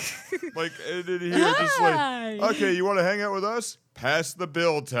 Like, and then here just like, okay, you want to hang out with us? Pass the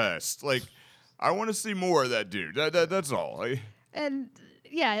Bill test. Like, I want to see more of that dude. That's all. Like, and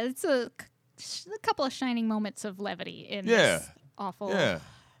yeah, it's a couple of shining moments of levity in Yeah. this awful yeah,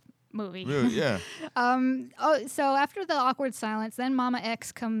 movie. really, yeah, So after the awkward silence, then Mama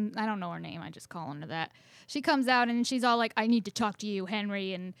X I don't know her name, I just call her that. She comes out and she's all like, "I need to talk to you,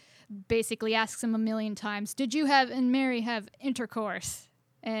 Henry," and basically asks him a million times, "Did you and Mary have intercourse?"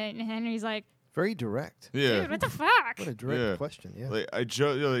 And Henry's like, Very direct. yeah. "Dude, what the fuck?" What a direct Yeah. question. Yeah. Like, I just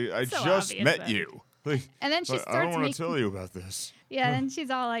So obvious, met though. you. Like, And then she but I don't starts want to making tell you about this. Yeah, then she's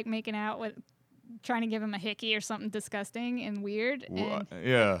all like making out with trying to give him a hickey or something disgusting and weird. And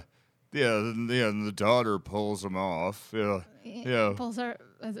Yeah, and the daughter pulls him off. Yeah, yeah. pulls her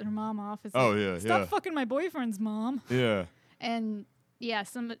mom off. It's Oh, like, yeah, "Stop yeah. fucking my boyfriend's mom." Yeah. And yeah,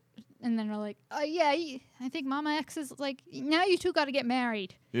 and then they're like, I think Mama X is like, "Now you two got to get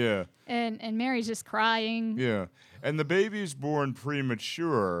married." Yeah. And Mary's just crying. Yeah. And the baby's born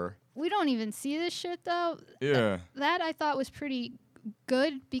premature. We don't even see this shit though. Yeah. That I thought was pretty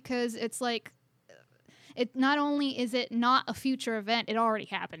good because it's like, it not only is it not a future event, it already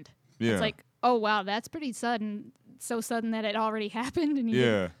happened. Yeah. It's like, oh wow, that's pretty sudden. So sudden that it already happened. And you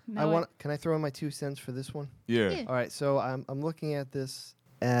Yeah. didn't know it. Can I throw in my 2 cents for this one? Yeah. Yeah. All right, so I'm looking at this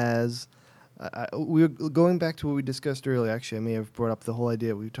as we're going back to what we discussed earlier. Actually, I may have brought up the whole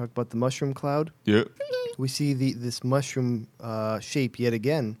idea. We talked about the mushroom cloud. Yeah. We see this mushroom shape yet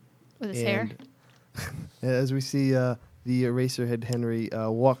again. With his hair. As we see the Eraserhead Henry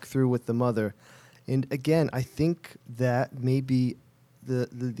walk through with the mother. And again, I think that may be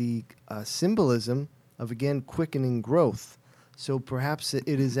the symbolism of, again, quickening growth. So perhaps it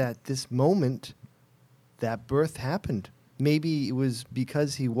is at this moment that birth happened. Maybe it was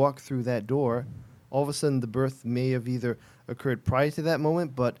because he walked through that door. All of a sudden, the birth may have either occurred prior to that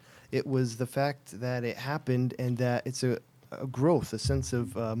moment, but it was the fact that it happened and that it's a growth, a sense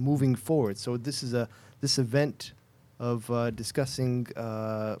of moving forward. So this event of discussing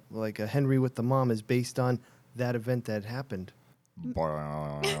like a Henry with the mom is based on that event that happened.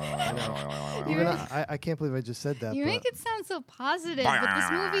 Even I can't believe I just said that. You but make it sound so positive, but this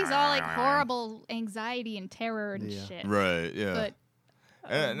movie's all like horrible anxiety and terror and Yeah. shit. Right. Yeah. But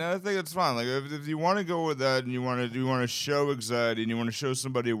And I think it's fine. Like if you want to go with that and you want to show anxiety and you want to show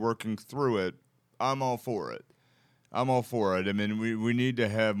somebody working through it, I'm all for it. I'm all for it. I mean, we need to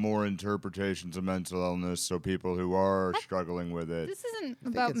have more interpretations of mental illness so people who are struggling with it. this isn't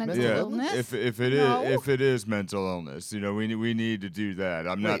about it's mental mental illness. If No. it is mental illness, we need to do that.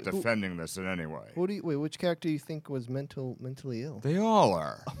 I'm not Wait, who- defending this in any way. which character do you think was mentally ill? They all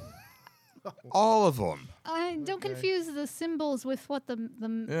are. All of them. Don't confuse the symbols with what the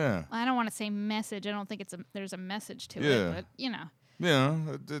Yeah. I don't want to say message. I don't think there's a message to Yeah. it, but Yeah.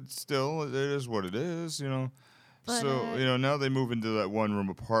 It's still it is what it is. But, So now they move into that one room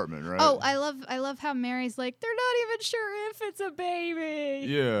apartment, right? Oh, I love how Mary's like, they're not even sure if it's a baby.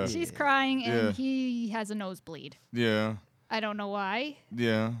 Yeah. She's crying and Yeah. he has a nosebleed. Yeah. I don't know why.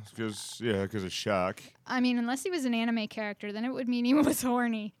 Yeah. Because of shock. I mean, unless he was an anime character, then it would mean he was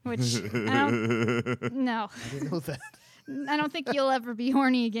horny, which I don't. No, I didn't know that. I don't think you'll ever be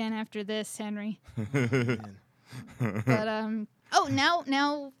horny again after this, Henry. Man. But oh,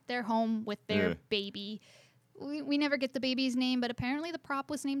 now they're home with their Yeah. baby. We never get the baby's name, but apparently the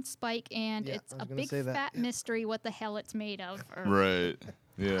prop was named Spike, and Yeah, it's I was a gonna big say that, fat yeah. mystery what the hell it's made of. Or Right.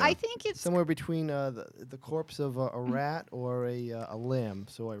 Yeah. I think it's Somewhere between the corpse of a rat or a lamb,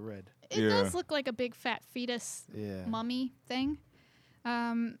 so I read. it Yeah. does look like a big fat fetus Yeah. mummy thing.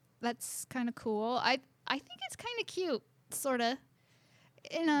 That's kind of cool. I think it's kind of cute, sort of,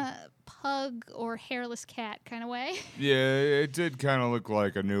 in a pug or hairless cat kind of way. Yeah, it did kind of look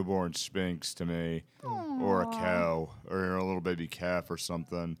like a newborn Sphinx to me, or a Aw. cow, or a little baby calf or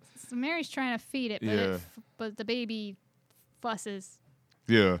something. So Mary's trying to feed it, but Yeah. but the baby fusses.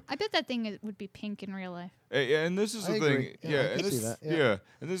 Yeah. I bet that thing would be pink in real life. And this is I the agree. thing. Yeah, I and can see this, that, yeah.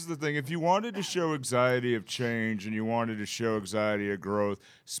 and this is the thing. If you wanted to show anxiety of change and you wanted to show anxiety of growth,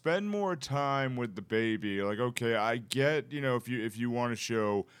 spend more time with the baby. Like, okay, I get, if you want to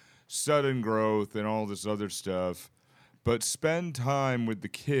show sudden growth and all this other stuff, but spend time with the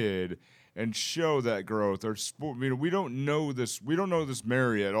kid and show that growth. Or we don't know this. We don't know this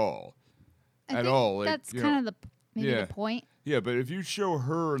Mary at all. I At think all, like, that's you kind of maybe yeah. the point. Yeah, but if you show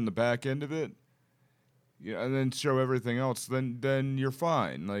her in the back end of it, yeah, and then show everything else, then you're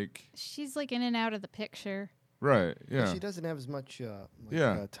fine. Like, She's like in and out of the picture. right? But Yeah, she doesn't have as much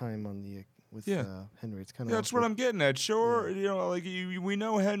Yeah. time on the with Yeah. Henry. It's kind of yeah, that's what I'm getting at. Show her, like we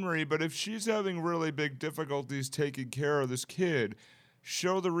know Henry, but if she's having really big difficulties taking care of this kid,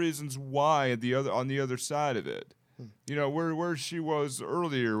 show the reasons why on the other side of it. Where she was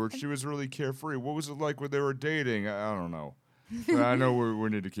earlier, where she was really carefree. What was it like when they were dating? I don't know. But I know we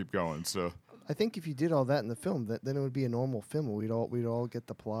need to keep going. So I think if you did all that in the film, then it would be a normal film. We'd all get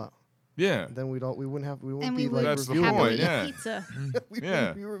the plot. yeah, Then we wouldn't And be we would like That's the reviewing point, happily it. yeah. eat pizza. We Yeah.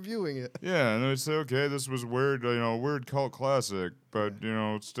 wouldn't be reviewing it. yeah, and they'd say, okay, this was weird, weird cult classic, but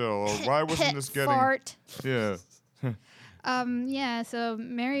still, why wasn't this getting? Fart. Yeah, Yeah, so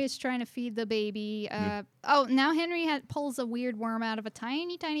Mary is trying to feed the baby. Now Henry pulls a weird worm out of a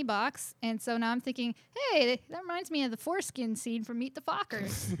tiny, tiny box. And so now I'm thinking, hey, that reminds me of the foreskin scene from Meet the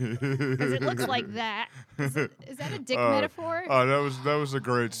Fockers. Because it looks like that. Is that a dick metaphor? Oh, that was a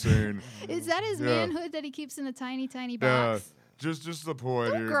great scene. Is that his yeah. manhood that he keeps in a tiny, tiny Yeah, box? just the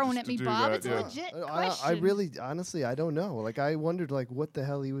point. Don't here, groan just at to me, do Bob. that, It's a yeah. legit I question. really, honestly, I don't know. Like I wondered, like what the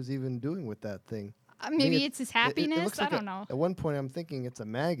hell he was even doing with that thing. Maybe it- it's his It happiness. looks I like don't know. At one point, I'm thinking it's a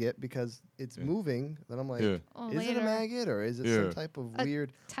maggot because it's moving. Then I'm like, Yeah. Oh, is it later. a maggot or is it Yeah. some type of A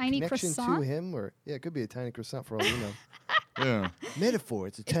weird Tiny connection croissant? to him? Or yeah, it could be a tiny croissant for all we know. Yeah. Metaphor.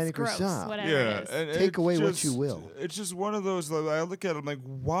 It's a tiny It's gross, croissant. whatever Yeah, it is. and Take it's away what just- you will. It's just one of those. Like, I look at it, I'm like,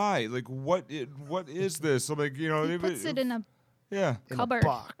 why? Like, what is this? I'm like, He even, puts it in a yeah. In cupboard. a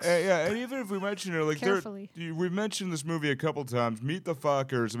box. Yeah, and even if we mention it, like Carefully. we've mentioned this movie a couple times. Meet the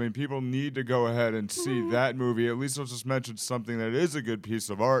Fockers. I mean, people need to go ahead and see that movie. At least let's just mention something that is a good piece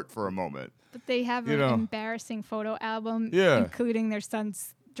of art for a moment. But they have You an know. embarrassing photo album, Yeah. including their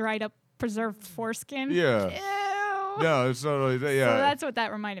son's dried up, preserved foreskin. Yeah. Ew. No, it's not really that. So Yeah, that's what that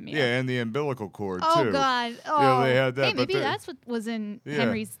reminded me of. yeah, and the umbilical cord Oh too. God! Oh, they had that, Hey, but maybe they- that's what was in Yeah.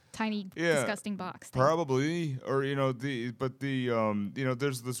 Henry's tiny, Yeah. disgusting box. thing. Probably, or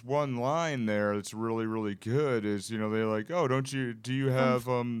there's this one line there that's really really good. Is they're like, oh, do you have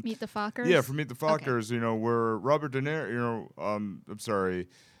Meet the Fockers. Yeah, from Meet the Fockers, where Robert De Niro, I'm sorry,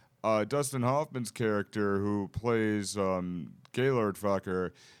 Dustin Hoffman's character who plays Gaylord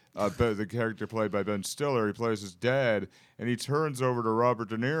Focker, the character played by Ben Stiller, he plays his dad, and he turns over to Robert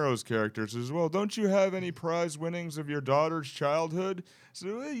De Niro's character and says, well, don't you have any prize winnings of your daughter's childhood?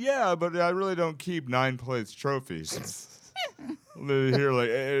 So, well, yeah, but I really don't keep 9th-place trophies. Here, like,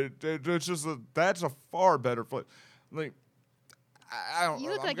 it's just, that's a far better play. Like, I don't. You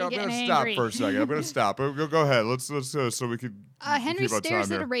look like I'm you're gonna getting stop angry. for a second. I'm gonna stop. Go ahead. Let's so we could Henry keep on stares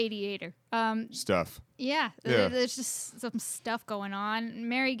time at here. a radiator. Stuff. Yeah, Yeah. there's just some stuff going on.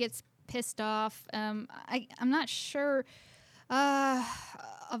 Mary gets pissed off. I'm not sure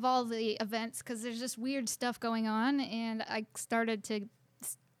of all the events because there's just weird stuff going on, and I started to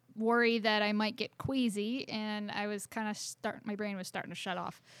worry that I might get queasy, and I was kind of my brain was starting to shut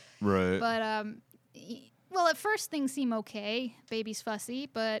off. Right. But well, at first things seem okay. Baby's fussy,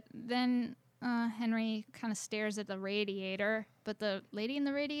 but then Henry kind of stares at the radiator, but the lady in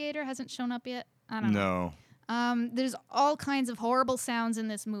the radiator hasn't shown up yet. I don't know. No. There's all kinds of horrible sounds in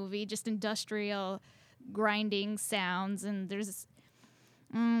this movie, just industrial grinding sounds, and there's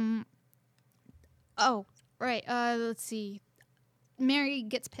let's see. Mary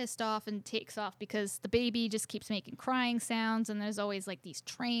gets pissed off and takes off because the baby just keeps making crying sounds, and there's always like these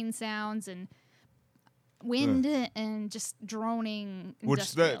train sounds and wind and just droning Which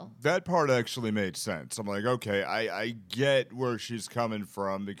industrial. that part actually made sense. I'm like, okay, I get where she's coming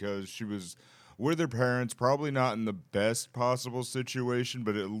from because she was with her parents, probably not in the best possible situation,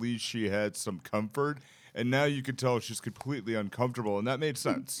 but at least she had some comfort. and now you could tell she's completely uncomfortable, and that made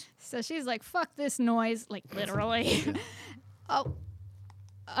sense. So she's like, "Fuck this noise," like literally. Oh,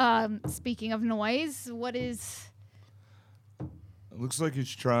 speaking of noise, what is? It looks like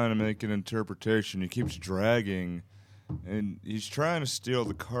he's trying to make an interpretation. He keeps dragging, and he's trying to steal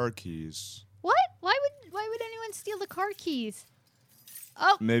the car keys. What? Why would anyone steal the car keys?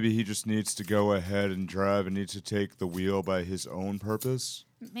 Oh, Maybe he just needs to go ahead and drive and needs to take the wheel by his own purpose.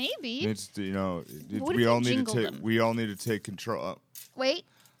 maybe. Needs to, What if we you all need to jingled take. them? We all need to take control. Wait,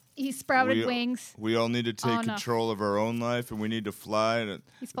 he sprouted we, wings. We all need to take Oh, no. control of our own life, and we need to fly. And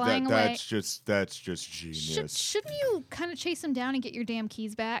He's flying away. That's just genius. Shouldn't you kind of chase him down and get your damn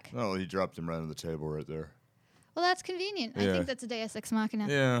keys back? Oh, he dropped him right on the table right there. Well, that's convenient. I Yeah. think that's a Deus Ex Machina.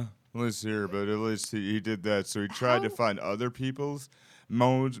 Yeah, at least here, but at least he did that. So he tried to How- find other people's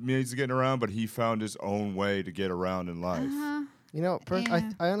means of getting around, but he found his own way to get around in life. Uh-huh. You know,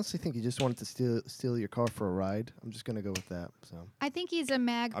 Yeah. I honestly think he just wanted to steal your car for a ride. I'm just gonna go with that. So I think he's a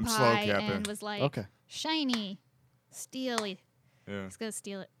magpie slow capping. and was like, okay, shiny, steely. Yeah, He's gonna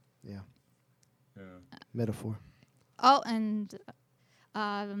steal it. yeah, yeah. metaphor. Oh, and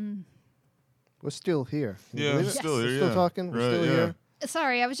We're still here. Can you Yeah, believe it? still We're here, still yeah. talking. We're Right, still yeah. here.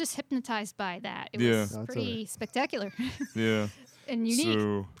 sorry, I was just hypnotized by that. It Yeah. was No, it's pretty spectacular Yeah. and unique.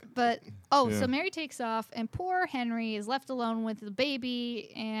 So But Yeah. so Mary takes off, and poor Henry is left alone with the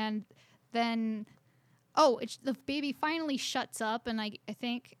baby, and then the baby finally shuts up, and I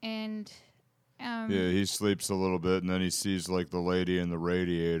think, and yeah, he sleeps a little bit, and then he sees like the lady in the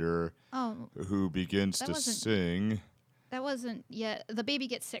radiator oh, who begins That to wasn't- sing. that wasn't yet. The baby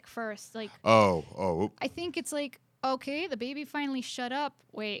gets sick first. Like Oh, I think it's like, okay, the baby finally shut up.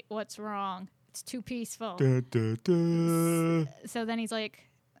 Wait, what's wrong? It's too peaceful. da, da, da. So then he's like,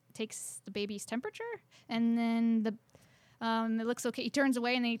 takes the baby's temperature, and then it looks okay. He turns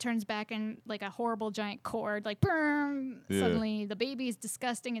away, and then he turns back, and like a horrible giant cord, like boom. Yeah. Suddenly, the baby's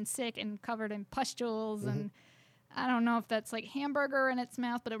disgusting and sick and covered in pustules, and I don't know if that's like hamburger in its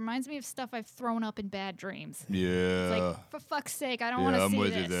mouth, but it reminds me of stuff I've thrown up in bad dreams. It's Yeah. like, for fuck's sake, I don't want Yeah, to I'm see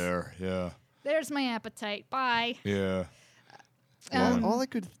with this. you there. Yeah. There's my appetite. Bye. Yeah. All I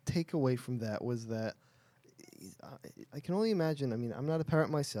could take away from that was that I can only imagine. I mean, I'm not a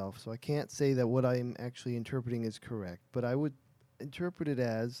parent myself, so I can't say that what I'm actually interpreting is correct. But I would interpret it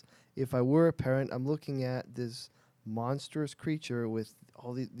as if I were a parent, I'm looking at this monstrous creature with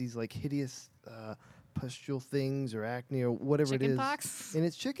all these like hideous pustule things or acne or whatever it is. Chickenpox? And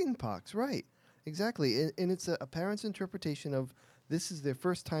it's chicken pox, right? Exactly. And it's a parent's interpretation of this is their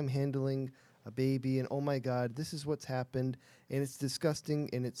first time handling a baby, and oh my God, this is what's happened, and it's disgusting,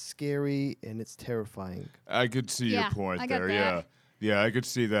 and it's scary, and it's terrifying. I could see Yeah, your point I got there. that. Yeah. Yeah, I could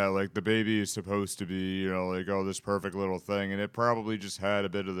see that. Like the baby is supposed to be, like, oh, this perfect little thing, and it probably just had a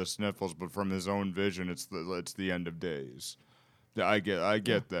bit of the sniffles, but from his own vision, it's the end of days. Yeah, I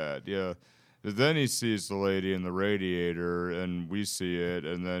get that. Yeah. Then he sees the lady in the radiator, and we see it,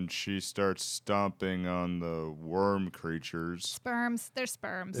 and then she starts stomping on the worm creatures. Sperms. They're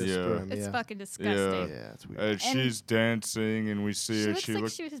sperms. There's Yeah. sperm, It's yeah. fucking disgusting. Yeah, it's weird. And she's dancing, and we see She her.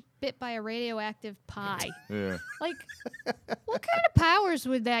 looks like she was bit by a radioactive pie. Yeah. Like, what kind of powers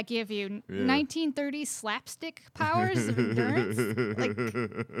would that give you? Yeah. 1930s slapstick powers of endurance?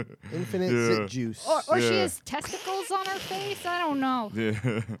 Like, Infinite Yeah. zit juice. or she Yeah. has testicles on her face? I don't know.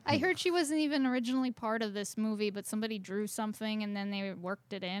 Yeah. I heard she wasn't even originally part of this movie, but somebody drew something and then they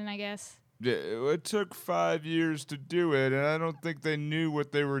worked it in, I guess. Yeah, it took 5 years to do it, and I don't think they knew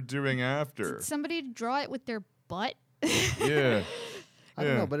what they were doing after. Did somebody draw it with their butt? Yeah. I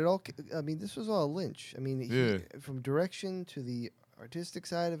don't Yeah. know, but I mean, this was all Lynch. I mean, Yeah. from direction to the artistic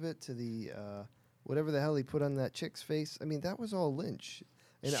side of it to the whatever the hell he put on that chick's face. I mean, that was all Lynch.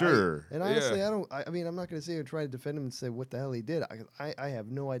 And Sure, and honestly, yeah. I mean, I'm not going to sit here and try to defend him and say what the hell he did. I have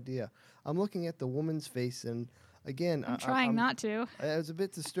no idea. I'm looking at the woman's face, and again, I'm trying not to. It was a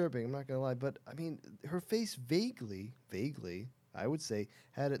bit disturbing. I'm not going to lie, but I mean, her face vaguely, I would say,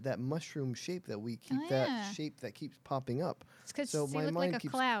 had that mushroom shape that we keep. Oh, That yeah. shape that keeps popping up. It's because So she my looked mind like a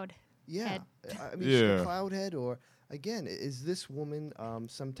keeps- cloud. Yeah, Head. I mean, she's Yeah. a cloud head, or again, is this woman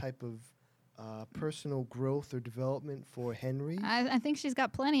some type of personal growth or development for Henry? I think she's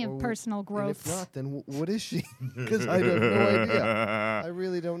got plenty Or of w- personal And growth. if not, then what is she? Because I have no idea. I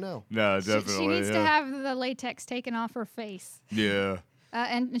really don't know. No, She definitely. needs yeah. to have the latex taken off her face. Yeah.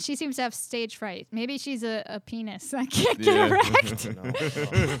 And she seems to have stage fright. Maybe she's a penis. I can't get Yeah. erect.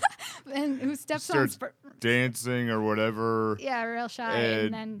 No. And who steps on Starts dancing or whatever. yeah, real shy.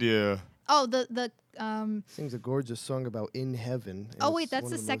 And, And then yeah. oh, the Sings a gorgeous song about in heaven. and oh wait, it's that's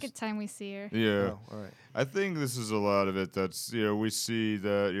one the of second time we see her. Yeah. Oh, all right. I think this is a lot of it that's, we see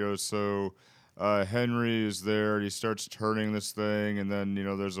that, so Henry is there, and he starts turning this thing, and then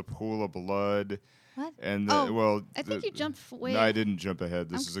there's a pool of blood. What? And I think you jumped way. No, I didn't jump ahead.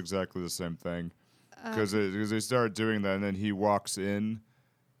 This is exactly the same thing. Because they started doing that, and then he walks in,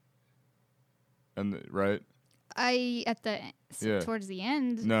 and right. Towards the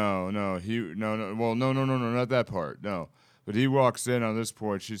end. No, well, no, not that part. No, but he walks in on this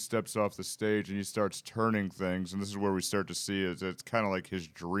point. She steps off the stage, and he starts turning things, and this is where we start to see it. It's kind of like his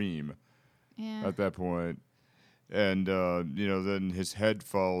dream. Yeah. At that point, and then his head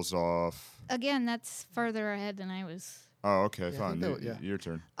falls off. Again, that's further ahead than I was. Oh, okay, Yeah, fine. Your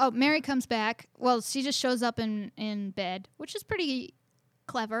turn. Oh, Mary comes back. Well, she just shows up in bed, which is pretty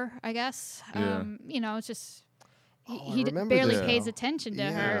clever, I guess. Yeah. It's just I he remember barely this pays now. attention to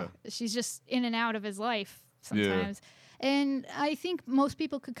Yeah. her. She's just in and out of his life sometimes. And I think most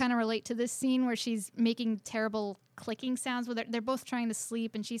people could kind of relate to this scene where she's making terrible clicking sounds. They're both trying to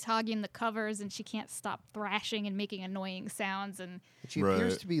sleep, and she's hogging the covers, and she can't stop thrashing and making annoying sounds. And She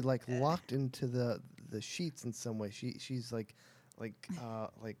appears to be like locked into the sheets in some way. She's like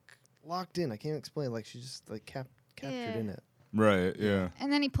locked in. I can't explain. Like she's just like captured in it. Right. Yeah.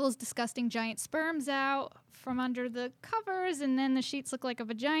 And then he pulls disgusting giant sperms out from under the covers, and then the sheets look like a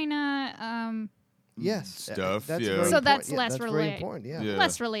vagina. Yes. Stuff, That's yeah. very So that's important. less that's very relate- important. Yeah. Yeah.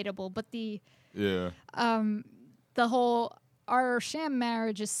 Less relatable, but the whole our sham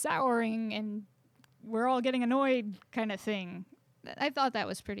marriage is souring and we're all getting annoyed kind of thing. I thought that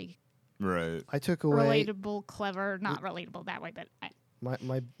was pretty Right. I took away relatable, clever, not relatable that way, but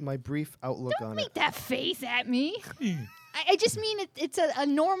my brief outlook don't on make it. that face at me. I just mean it's a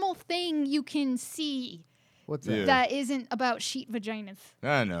normal thing you can see What's Yeah. that? that isn't about sheet vaginas.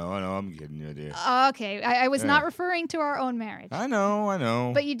 I know. I'm getting you, dear. Okay, I was not Yeah. referring to our own marriage. I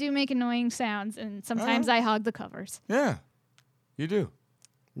know. But you do make annoying sounds, and sometimes I hog the covers. Yeah, you do.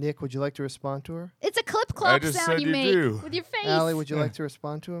 Nick, would you like to respond to her? It's a clip clop just sound said you you make do. with your face. Allie, would you like to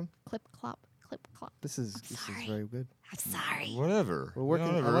respond to him? Clip clop, clip clop. This is sorry. very good. I'm sorry. Whatever. We're working-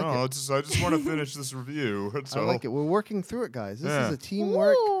 Whatever. I like No, it. I just want to finish this review. That's I all. like it. We're working through it, guys. This Yeah. is a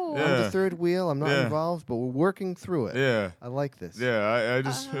teamwork. Ooh. I'm Yeah. the third wheel. I'm not Yeah. involved, but we're working through it. Yeah. I like this. Yeah. I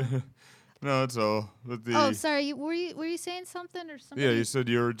just. No, that's all. But the. Oh, sorry. Were you saying something or something? Yeah, you said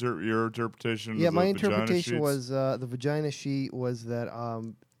your interpretation. Yeah, of my the vagina interpretation sheets? was the vagina sheet was that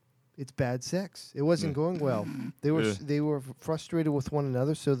it's bad sex. It wasn't going well. They were Yeah. they were frustrated with one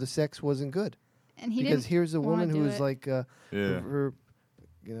another, so the sex wasn't good. And he Because didn't here's a wanna woman do who's it. like Yeah. her,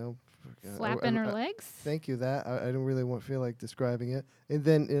 flapping her legs. Thank you. That I don't really feel like describing it. And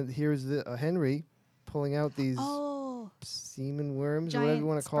then here's the Henry pulling out these Oh, semen worms, or giant whatever you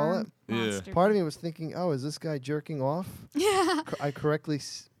want to call it. sperm Yeah. monster. Part of me was thinking, oh, is this guy jerking off? Yeah. I correctly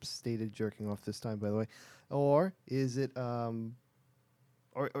stated jerking off this time, by the way. Or is it, or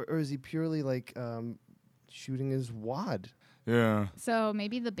is he purely like shooting his wad? Yeah. So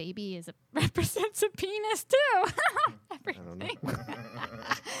maybe the baby represents a penis too. I don't know.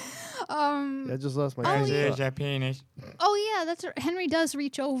 Um. I just lost my Oh, train of yeah. thought. a penis. Oh yeah, that's Henry does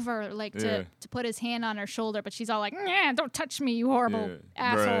reach over like Yeah. to put his hand on her shoulder, but she's all like, "Nah, don't touch me, you horrible Yeah.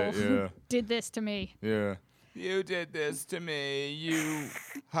 asshole Right, who yeah. did this to me." Yeah. You did this to me, you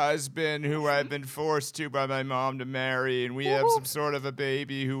husband who I've been forced to by my mom to marry, and we have some sort of a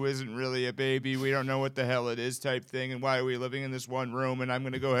baby who isn't really a baby. We don't know what the hell it is type thing, and why are we living in this one room? And I'm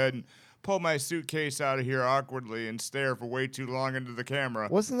going to go ahead and pull my suitcase out of here awkwardly and stare for way too long into the camera.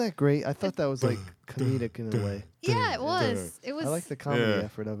 Wasn't that great? I thought that was like comedic in a way. Yeah, it was. It was. I like the comedy Yeah.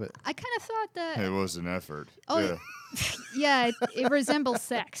 effort of it. I kind of thought that. It was an effort. Oh, yeah. Yeah, it resembles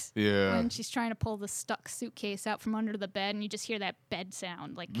sex. Yeah. When she's trying to pull the stuck suitcase out from under the bed, and you just hear that bed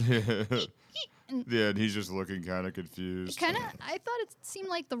sound, like Yeah, and he's just looking kind of confused. kind of. I thought it seemed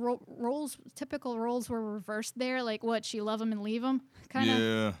like the typical roles were reversed there. Like what, she love him and leave him, kind of.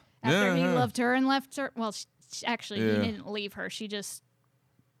 Yeah. After he Yeah. loved her and left her. Well, actually, Yeah. he didn't leave her. She just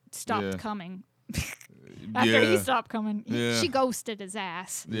stopped Yeah. coming. After he stopped coming, Yeah. she ghosted his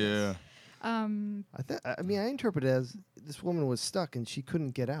ass. Yeah. I mean, I interpret it as this woman was stuck and she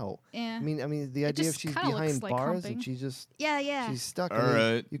couldn't get out. Yeah. I mean, the idea of just she's kinda looks behind like bars humping. and she just Yeah. she's stuck. All and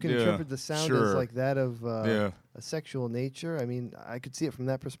then right, you can yeah, interpret the sound as sure. like that of Yeah. a sexual nature. I mean, I could see it from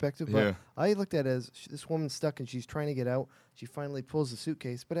that perspective, but Yeah. I looked at it as this woman's stuck and she's trying to get out. She finally pulls the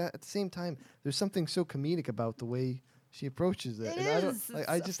suitcase, but at the same time, there's something so comedic about the way she approaches it. It and I don't, is. like,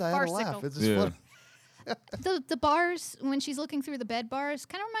 It's I had to laugh. farcical. It's just Yeah. funny. The bars, when she's looking through the bed bars,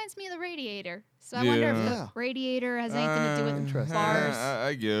 kind of reminds me of the Radiator. So I wonder if Yeah. the Radiator has anything to do with Interesting. bars.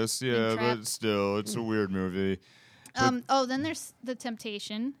 I guess, yeah, trapped. but still, it's a weird movie. Then there's the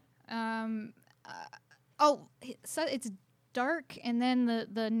Temptation. So it's dark, and then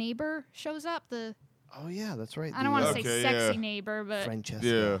the neighbor shows up. Oh yeah, that's right. I don't want to Okay, say sexy yeah. neighbor, but Francesca.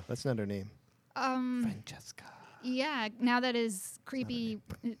 Yeah. That's not her name. Francesca. yeah. Now that his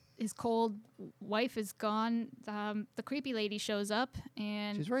cold wife is gone, the creepy lady shows up,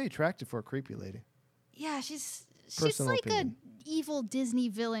 and She's very attractive for a creepy lady. yeah, she's Personal like opinion. a evil Disney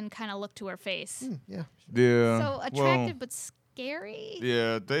villain kind of look to her face. Yeah. Yeah. So attractive but scary.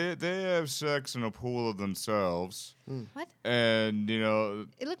 Yeah, they have sex in a pool of themselves, What? and you know,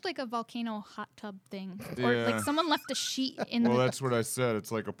 It looked like a volcano hot tub thing, or Yeah. like someone left a sheet in well, the. that's what I said.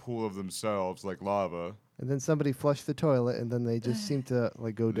 It's like a pool of themselves, like lava. And then somebody flushed the toilet, and then they just seem to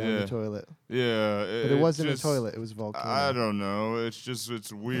like go down Yeah. the toilet. Yeah, But it wasn't just- a toilet; it was a volcano. I don't know.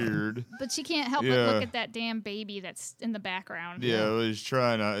 It's weird. But she can't help but Yeah. look at that damn baby that's in the background. Yeah, well, he's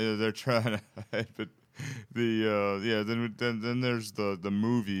trying to. They're trying to hide, but then there's the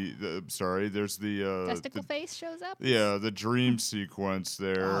movie. There's the Testicle face shows up. the dream sequence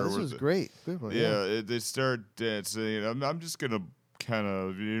there. Oh, this where was the- great. Good one. Yeah, they start dancing. I'm just gonna kind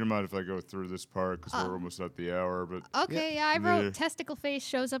of. You don't mind if I go through this part because we're almost at the hour, but Okay, yeah, I wrote Yeah. testicle face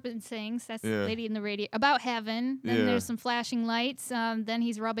shows up and sings. That's Yeah. the lady in the radio about heaven. Then Yeah. there's some flashing lights. Then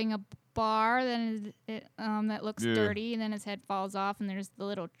he's rubbing a bar. Then that looks Yeah. dirty. And then his head falls off. And there's the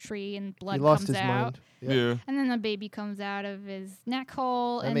little tree and blood He lost comes his out. mind. yeah. And then the baby comes out of his neck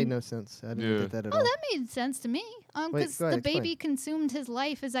hole. That and made no sense. I didn't Yeah. get that at Oh, all. that made sense to me. Wait, Because go ahead, the baby explain. consumed his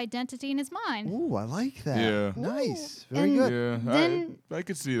life, his identity, and his mind. Ooh, I like that. Yeah. Nice. Ooh. Very And- good. Yeah, Then- I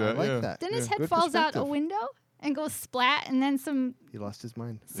could see I that. like yeah. that. Then his Yeah. head Good falls out a perspective. window and goes splat. And then some He lost his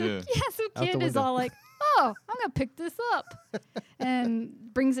mind. some Yeah. some Out the kid is window. all like, "Oh, I'm gonna pick this up,"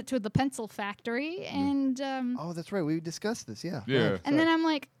 and brings it to the pencil factory. And Oh, that's right. We discussed this. Yeah. Yeah. Right, and then sorry. I'm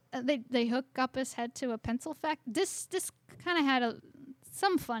like, they hook up his head to a pencil factory. This kind of had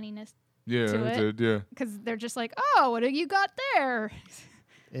some funniness Yeah, to it it. did. Yeah. because they're just like, "Oh, what do you got there?"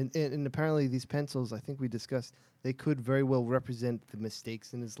 And apparently these pencils, I think we discussed, they could very well represent the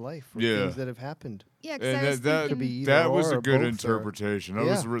mistakes in his life or Yeah. things that have happened. Yeah, because I was And that Could be thinking. either that was or a or good both, or- interpretation. That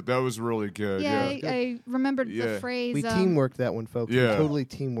Yeah. that was really good. Yeah, Yeah. I remembered the Yeah. phrase. We teamworked that one, folks. Yeah. We totally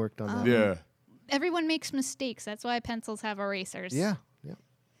teamworked on that. Yeah. Everyone makes mistakes. That's why pencils have erasers. Yeah. Yeah.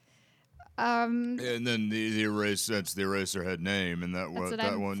 And then the eraser had name, and That's that what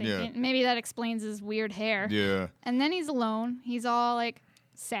I'm one. thinking. Maybe that explains his weird hair. Yeah. And then he's alone. He's all like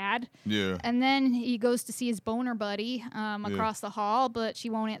sad. Yeah. And then he goes to see his boner buddy across the hall, but she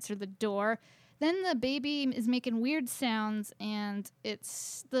won't answer the door. Then the baby is making weird sounds, and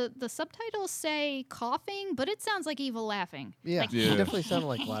it's the subtitles say coughing, but it sounds like evil laughing. Yeah. Like, Yeah. It definitely sounded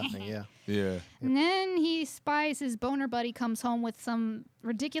like laughing. Yeah. Yeah. And then he spies his boner buddy comes home with some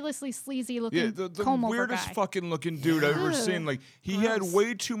ridiculously sleazy looking Yeah, the comb over weirdest guy. fucking looking dude I've ever Ugh. seen. Like he Gross. had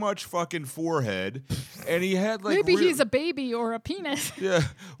way too much fucking forehead, and he had like Maybe real- he's a baby or a penis. yeah.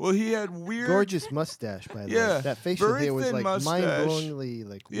 Well, he had weird. Gorgeous mustache, by the Yeah, way. That facial very hair was thin like mustache. mind-blowingly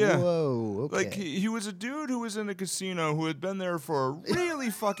like, Yeah. whoa, okay. Like he was a dude who was in a casino who had been there for a really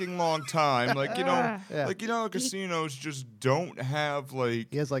fucking long time. Like Yeah. like casinos just don't have like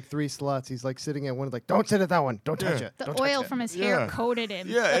He has like 3 slots. He's like sitting at one, like, don't sit at that one. Don't touch Yeah. it. The Don't touch oil it." from his hair Yeah. coated him.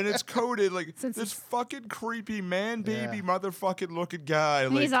 yeah, and it's coated like Since this it's- fucking creepy man baby Yeah. motherfucking looking guy.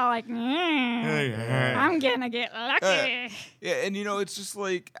 And Like he's all like, Yeah. I'm gonna get lucky. yeah, and it's just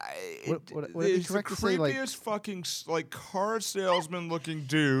like What is it it's the correct to say, like- creepiest fucking like car salesman looking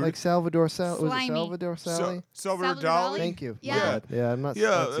dude. Like Salvador Sally. Was it Slimy. Salvador Sally? Salvador Salvador Dali. Dali? Thank you. Yeah. My bad. Yeah, I'm not. Yeah,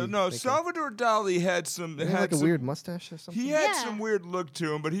 that's easy no, thinking. Salvador Dali had some He had like a some- weird mustache or something. He had Yeah. some weird look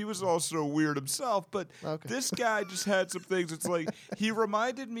to him, but he was also weird himself. But Okay. this guy just had some things. It's like he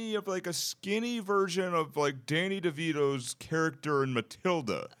reminded me of like a skinny version of like Danny DeVito's character in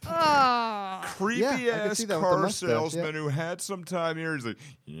Matilda. Oh. Creepy Yeah, I can ass see that with the car mustache, salesman who had some time here. He's like,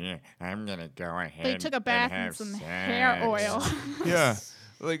 yeah, I'm gonna go ahead. They took a bath and in have some sex." hair oil. Yeah.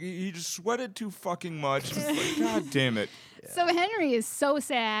 Like he just sweated too fucking much. It's like, God damn it. So Henry is so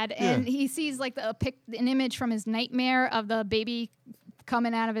sad, and he sees like an image from his nightmare of the baby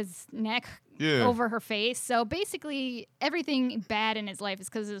coming out of his neck Yeah. over her face. So basically, everything bad in his life is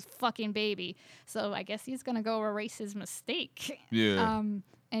because of his fucking baby. So I guess he's gonna go erase his mistake. Yeah.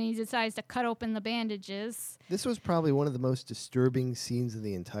 And he decides to cut open the bandages. This was probably one of the most disturbing scenes in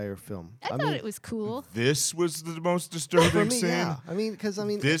the entire film. I thought it was cool. This was the most For disturbing me, scene. yeah. Because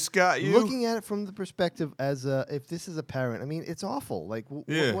This got you. looking at it from the perspective as if this is a parent, it's awful. Like,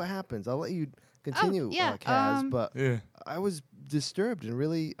 Yeah. what happens? I'll let you continue, yeah, Kaz, but Yeah. I was disturbed and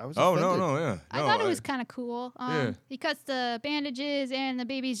really, I was Oh offended. no, yeah. I No, thought it was kind of cool. Yeah. He cuts the bandages, and the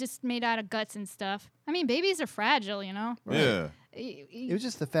baby's just made out of guts and stuff. I mean, babies are fragile, you know. Yeah. It was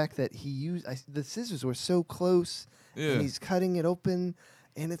just the fact that he used the scissors were so close Yeah. and he's cutting it open,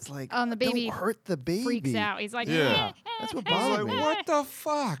 and it's like, Oh, and the baby don't hurt the baby. freaks out. He's like, Yeah. That's what I was bothered like, me. what the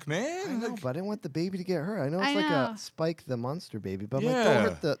fuck, I man? know, Like, but I didn't want the baby to get hurt. I know it's I like know. a Spike the monster baby, but I'm like, Yeah.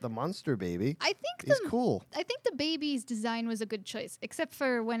 don't hurt the monster baby. I think He's cool. I think the baby's design was a good choice, except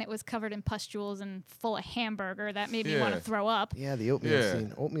for when it was covered in pustules and full of hamburger. That made me want Yeah. to throw up. Yeah, the oatmeal Yeah.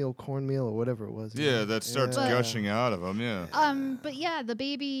 scene, oatmeal cornmeal or whatever it was. yeah, that starts Yeah. gushing out of him. Yeah. But yeah, the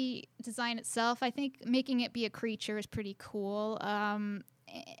baby design itself, I think making it be a creature is pretty cool.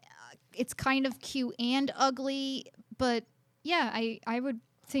 It's kind of cute and ugly, but yeah, I would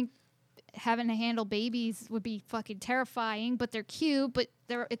think having to handle babies would be fucking terrifying, but they're cute, but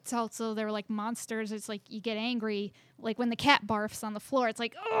they're like monsters. It's like you get angry, like when the cat barfs on the floor. It's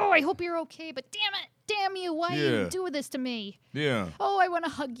like, oh, I hope you're okay, but damn you, why are Yeah. you doing this to me? Yeah. Oh, I want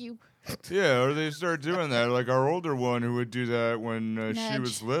to hug you. Yeah, or they start doing that. Like our older one who would do that when she Nudge.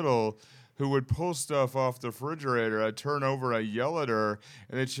 was little, who would pull stuff off the refrigerator. I'd turn over, I'd yell at her,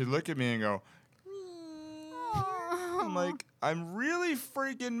 and then she'd look at me and go, I'm like, I'm really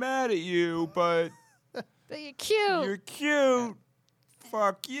freaking mad at you, but But you're cute. you're cute.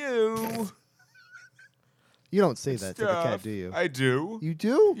 Fuck you. You don't say that to the cat, Stuff. do you? I do. You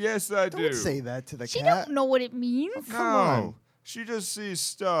do? Yes, I Don't do. say that to the She cat. don't know what it means. No. Come on. She just sees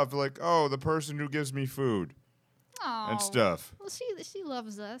stuff like, oh, the person who gives me food Oh. and stuff. Well, she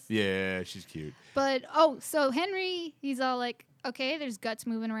loves us. Yeah, she's cute. But so Henry, he's all like, okay, there's guts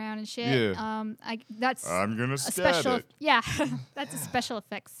moving around and shit. Yeah. That's I'm gonna a stab special. it. Yeah, that's a special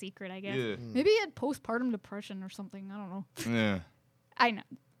effects secret, I guess. Yeah. Maybe he had postpartum depression or something. I don't know. Yeah. I know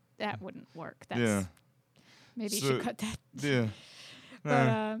that wouldn't work. That's Yeah. maybe you So- should cut that. Yeah.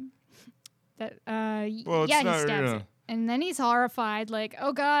 But Nah. Well, it's yeah, not- he stabs yeah. it. And then he's horrified, like,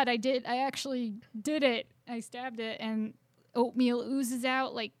 oh God, I actually did it. I stabbed it. And oatmeal oozes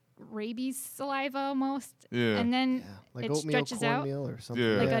out like rabies saliva almost. Yeah. And then Yeah, like it oatmeal stretches out cornmeal or something.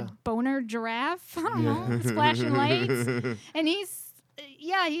 Yeah. like yeah. a boner giraffe. I don't know, splashing lights. And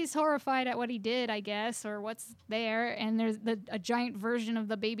he's horrified at what he did, I guess, or what's there. And there's a giant version of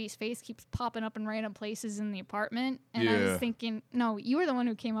the baby's face keeps popping up in random places in the apartment. And I Yeah. was thinking, no, you were the one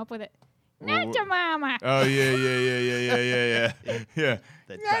who came up with it. Well, Not your mama. Oh yeah. Yeah.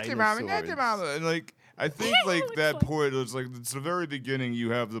 The Not your mama, not your mama. And like I think like It's that like- point it's like it's the very beginning you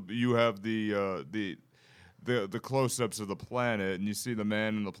have the close-ups of the planet and you see the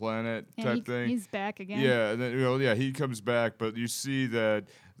man in the planet Yeah, type thing. He's back again. Yeah, and then he comes back, but you see that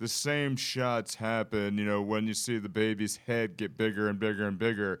the same shots happen, when you see the baby's head get bigger and bigger and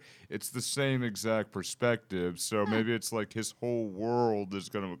bigger. It's the same exact perspective. So maybe it's like his whole world is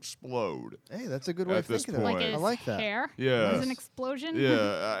going to explode. Hey, that's a good way At of this thinking of Like it. point. his I like that. hair Yeah. was an explosion.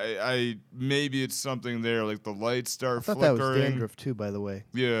 Yeah, I maybe it's something there, like the lights start I thought that flickering. was dandruff too, by the way.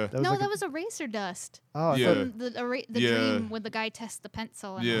 Yeah. That was No, like that was eraser dust. Oh, I Yeah. thought. From the Yeah. dream where the guy tests the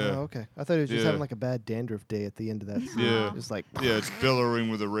pencil. And Yeah. Oh, okay. I thought he was just Yeah. having like a bad dandruff day at the end of that. Scene. Yeah. Just like. Yeah, it's billowing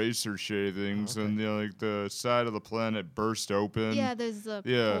with eraser shavings, Okay. and like the side of the planet burst open. Yeah, there's a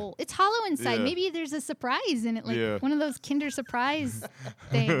Yeah. hole. It's hollow inside. Yeah. Maybe there's a surprise in it, like Yeah. one of those Kinder Surprise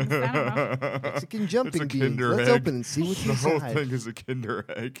things. I don't know. Mexican jumping It's a beans. Kinder Let's egg. open and see what's The whole inside. thing is a Kinder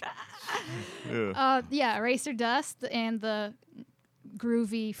egg. Yeah. Yeah, eraser dust and the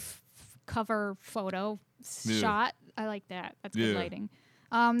groovy cover photo Yeah. shot. I like that. That's Yeah. good lighting.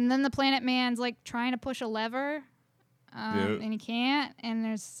 And then the Planet Man's like trying to push a lever. Yeah. And he can't, and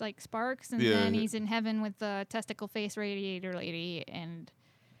there's like sparks, and Yeah. then he's in heaven with the testicle face radiator lady, and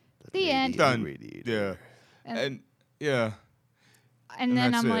The the end. Done. radiator. Yeah. And yeah. And And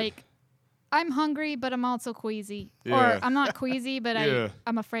then that's I'm it. like, I'm hungry, but I'm also queasy. Yeah. Or I'm not queasy, but Yeah.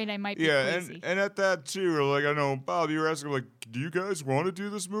 I'm afraid I might be Yeah, queasy. and at that too, like I know Bob, you were asking like, do you guys want to do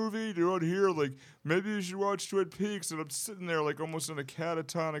this movie? Do you want to hear like maybe you should watch Twin Peaks? And I'm sitting there like almost in a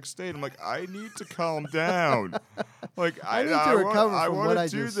catatonic state. I'm like, I need to calm down. Like I need to recover I from want what to I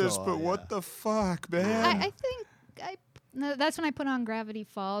do just this, saw, but yeah. what the fuck, man? I think that's when I put on Gravity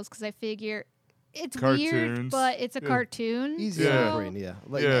Falls, because I figure it's weird, Cartoons. but it's a Yeah. cartoon. Easy Yeah. on so- the brain, yeah.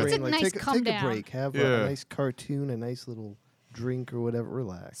 Like Yeah. your It's a brain, like, nice take, come take down. a break, have Yeah. a nice cartoon, a nice little drink or whatever,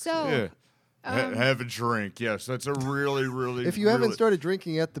 relax. So Yeah. um, Have a drink. Yes, that's a really, really. if you haven't really- started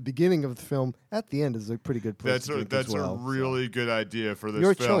drinking at the beginning of the film, at the end is a pretty good place that's to a drink that's as well. a really good idea for this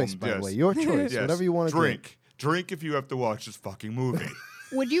Your film. choice, by yes. the way. Your choice. Yes. Whatever you want to drink. Drink if you have to watch this fucking movie.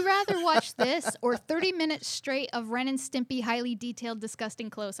 would you rather watch this or 30 minutes straight of Ren and Stimpy highly detailed, disgusting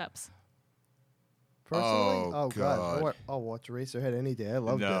close-ups? Personally, Oh, God, God. I'll watch Eraserhead any day. I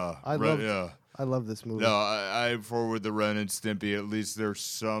loved No, it. I right, love. yeah. I love this movie. No, I'm forward the Ren and Stimpy. At least there's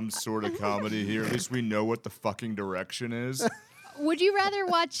some sort of comedy here. At least we know what the fucking direction is. Would you rather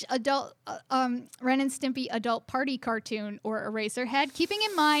watch Ren and Stimpy adult party cartoon or Eraserhead? Keeping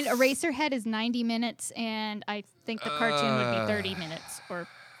in mind, Eraserhead is 90 minutes, and I think the cartoon would be 30 minutes or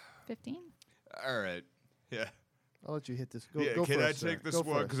 15. All right. Yeah. I'll let you hit this. Can first, I take sir. this Go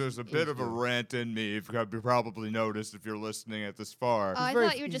one? first. Because there's a bit of a rant in me. You've probably noticed if you're listening at this far. I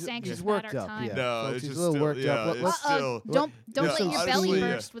thought you were just anxious he's about worked our up, time. yeah. No, Folks, it's he's just a little still, worked yeah, up. it's still. Don't Yeah, let your belly honestly,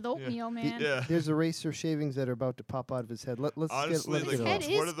 burst with oatmeal, man. Yeah. There's eraser shavings that are about to pop out of his head. Let's Honestly, get like, it Head off. it's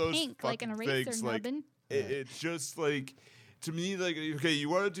is one of those pink, like an fucking eraser things, like, nubbin. It's just like, to me, like, okay, you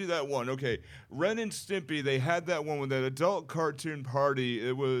want to do that one. Okay, Ren and Stimpy, they had that one with that adult cartoon party.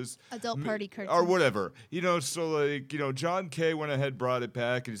 It was Adult party cartoon. or whatever, so like, John Kay went ahead, brought it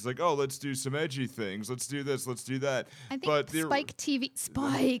back, and he's like, oh, let's do some edgy things, let's do this, let's do that. I think but Spike TV.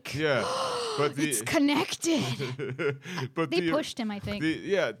 Spike. yeah, but It's connected. but They pushed him, I think.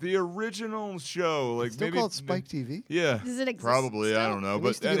 the original show, like, Still maybe called Spike TV. Yeah, Does it exist probably. I still? don't know, It but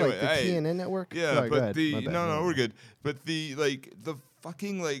used to be anyway, like the hey, TNN network. yeah, Sorry, go but ahead. the My bad. no, we're good. But the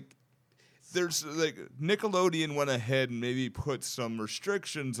fucking there's like Nickelodeon went ahead and maybe put some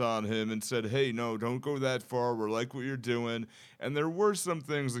restrictions on him and said, hey, no, don't go that far. We're like what you're doing. And there were some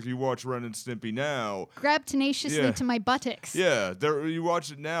things like you watch Ren and Stimpy now. Grab tenaciously Yeah. to my buttocks. Yeah, you watch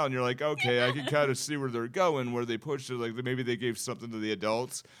it now and you're like, okay, I can kind of see where they're going, where they pushed it. Like maybe they gave something to the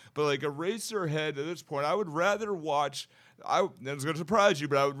adults. But like Eraserhead at this point, I would rather watch. It's going to surprise you,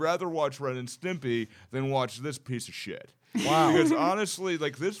 but I would rather watch Ren and Stimpy than watch this piece of shit. Wow. Because honestly,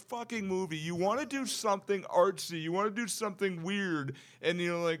 like this fucking movie, you want to do something artsy, you want to do something weird, and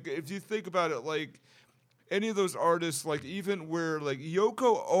like if you think about it, like any of those artists, like even where like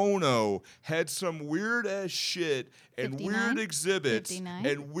Yoko Ono had some weird ass shit and 59? weird exhibits 59?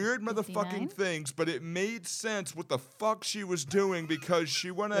 and weird 59? motherfucking things, but it made sense what the fuck she was doing because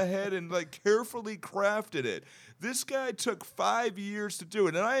she went ahead and like carefully crafted it. This guy took 5 years to do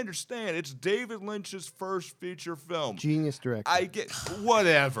it, and I understand it's David Lynch's first feature film. Genius director. I get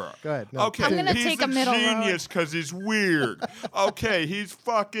whatever. Go ahead. No, Okay, I'm gonna he's take a a middle road. genius because he's weird. Okay, he's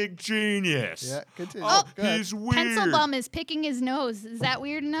fucking genius. Yeah, continue. Oh, Go ahead. He's weird. Pencil Bum is picking his nose. Is that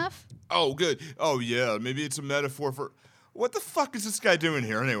weird enough? Oh, good. Oh, yeah. Maybe it's a metaphor for. What the fuck is this guy doing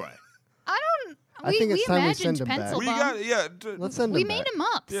here anyway? I don't. I think it's time we imagined send him back. Pencil We Bum. got yeah. Let's send We him made back. him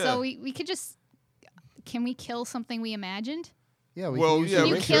up, Yeah. so we could just. Can we kill something we imagined? Yeah, we Well, can use yeah, Can the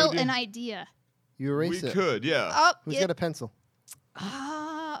you we eraser. kill could, an yeah. idea? You We erase it. could, yeah. Oh, Who's yeah. got a pencil?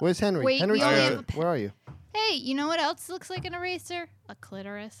 Ah. Where's Henry? Wait, Henry's we only here. have a- Where are you? Hey, you know what else looks like an eraser? A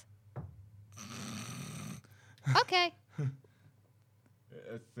clitoris. Okay.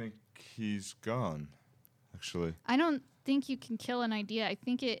 I think he's gone. Actually, I don't think you can kill an idea. I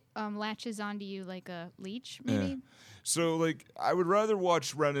think it latches onto you like a leech, maybe. Yeah. So like, I would rather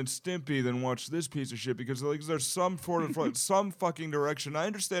watch Ren and Stimpy than watch this piece of shit because like, there's some sort of like, some fucking direction. I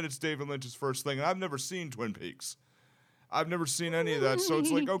understand it's David Lynch's first thing, and I've never seen Twin Peaks. I've never seen any of that, so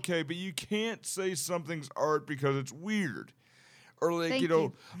it's like, okay, but you can't say something's art because it's weird. Or like, Thank you know,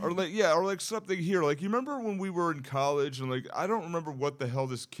 you. or like, yeah, or like something here. Like, you remember when we were in college and like, I don't remember what the hell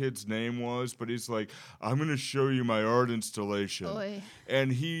this kid's name was, but he's like, I'm going to show you my art installation. Oy.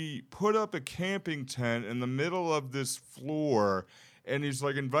 And he put up a camping tent in the middle of this floor and he's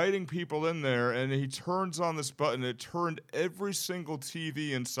like inviting people in there and he turns on this button. It turned every single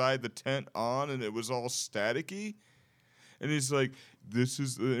TV inside the tent on and it was all staticky. And he's like, this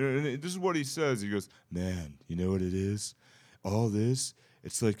is what he says. He goes, man, you know what it is? All this,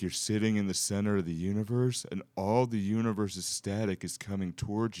 it's like you're sitting in the center of the universe and all the universe's static is coming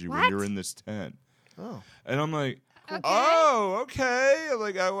towards you when What? you're in this tent. Oh. And I'm like, Okay. oh, okay.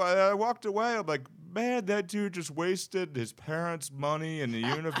 Like I walked away. I'm like, man, that dude just wasted his parents' money and the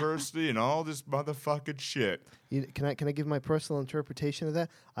university and all this motherfucking shit. Can I give my personal interpretation of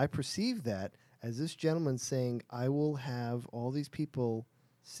that? I perceive that as this gentleman saying, I will have all these people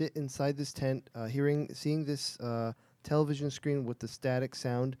sit inside this tent, seeing this television screen with the static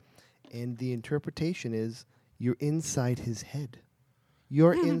sound, and the interpretation is you're inside his head.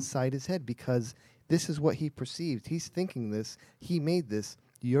 You're inside his head because this is what he perceived. He's thinking this. He made this.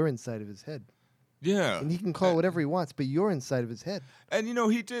 You're inside of his head. Yeah. And he can call it whatever he wants, but you're inside of his head. And you know,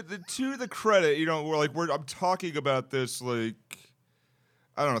 he did to the credit, you know, I'm talking about this like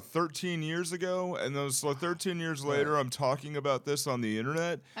I don't know, 13 years ago, and then so 13 years later, I'm talking about this on the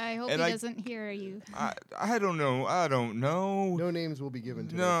internet. I hope And he doesn't hear you. I don't know. No names will be given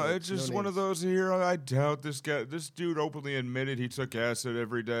to No, folks. it's just No one of names. those here. I doubt this dude openly admitted he took acid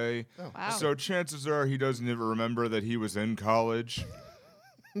every day. Oh. Wow. So chances are he doesn't even remember that he was in college.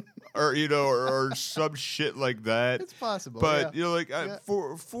 or or some shit like that. It's possible. But yeah.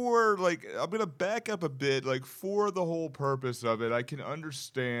 for like, I'm gonna back up a bit. Like, for the whole purpose of it, I can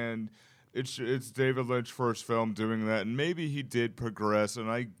understand. It's David Lynch's first film doing that, and maybe he did progress.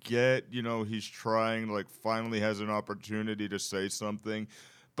 And I get, he's trying, like, finally has an opportunity to say something,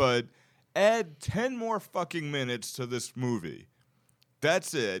 but add 10 more fucking minutes to this movie.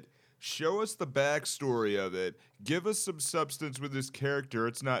 That's it. Show us the backstory of it. Give us some substance with this character.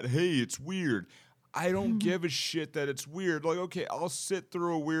 It's not, hey, it's weird. I don't give a shit that it's weird. Like, okay, I'll sit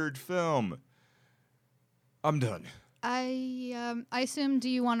through a weird film. I'm done. I assume, do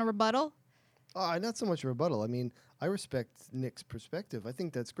you want a rebuttal? Not so much a rebuttal. I mean, I respect Nick's perspective. I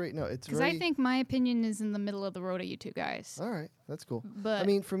think that's great. No, it's because I think my opinion is in the middle of the road of you two guys. All right, that's cool. But I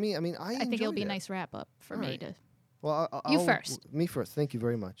mean, for me, I think it'll be a nice wrap up for me to. Well, you first. Me first. Thank you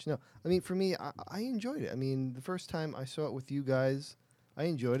very much. No, I mean, for me, I enjoyed it. I mean, the first time I saw it with you guys, I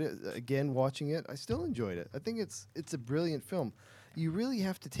enjoyed it. Again, watching it, I still enjoyed it. I think it's a brilliant film. You really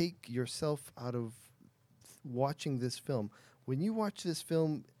have to take yourself out of watching this film. When you watch this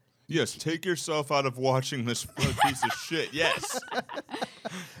film... Yes, take yourself out of watching this piece of shit. Yes.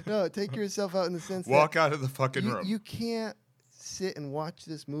 No, take yourself out in the sense Walk out of the fucking room. You can't sit and watch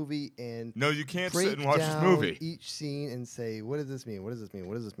this movie and no, you can't break sit and watch this down movie. Each scene and say, what does this mean? What does this mean?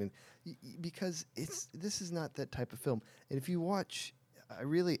 What does this mean? Because this is not that type of film. And if you watch, I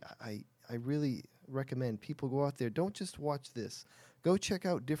really recommend people go out there. Don't just watch this. Go check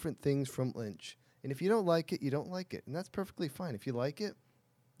out different things from Lynch. And if you don't like it, you don't like it, and that's perfectly fine. If you like it,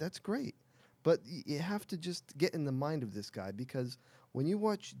 that's great. But you have to just get in the mind of this guy, because when you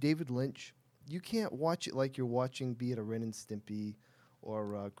watch David Lynch, you can't watch it like you're watching, be it a Ren and Stimpy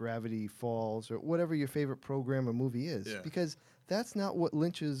or Gravity Falls or whatever your favorite program or movie is, because that's not what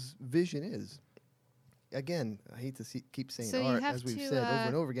Lynch's vision is. Again, I hate to keep saying art, as we've said over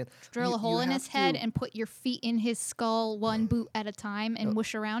and over again. Drill a hole in his head and put your feet in his skull, one boot at a time, and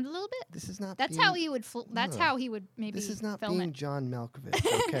whoosh around a little bit. This is not. That's how he would. That's how he would maybe. This is not film being it. John Malkovich.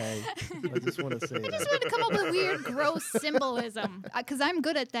 Okay, I just want to say that. I just want to come up with weird, gross symbolism, because I'm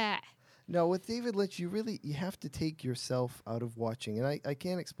good at that. No, with David Lynch, you have to take yourself out of watching, and I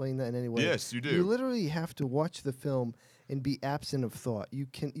can't explain that in any way. Yes, you do. You literally have to watch the film and be absent of thought. You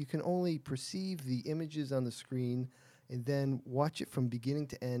can only perceive the images on the screen, and then watch it from beginning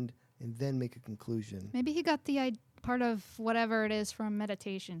to end, and then make a conclusion. Maybe he got the part of whatever it is from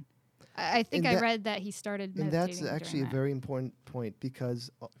meditation. I think I read that he started meditating. And that's actually a very important point,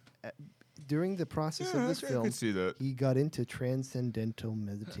 because during the process of this film, he got into transcendental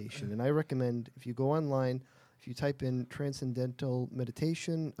meditation. And I recommend, if you go online, if you type in transcendental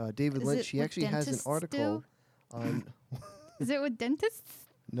meditation, David Lynch, he actually has an article on... Is it with dentists?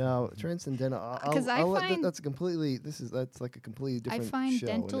 No, transcendental. Because I find... that's like a completely different show. I find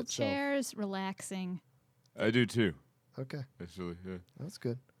dental chairs relaxing. I do too. Okay. Actually, yeah. That's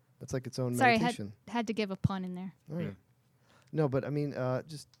good. That's like its own Sorry, meditation. had to give a pun in there. All right. Yeah. No, but I mean,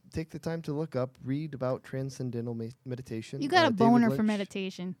 just take the time to look up, read about transcendental meditation. You got a boner for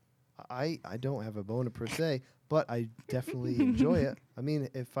meditation. I don't have a boner per se, but I definitely enjoy it. I mean,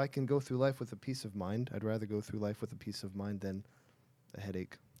 if I can go through life with a peace of mind, I'd rather go through life with a peace of mind than a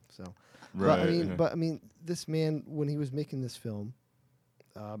headache. So, right. But I mean, this man, when he was making this film,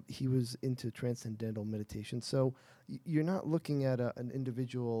 he was into transcendental meditation. So you're not looking at an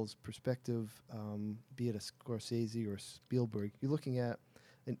individual's perspective, be it a Scorsese or Spielberg. You're looking at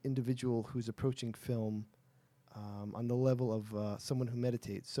an individual who's approaching film on the level of someone who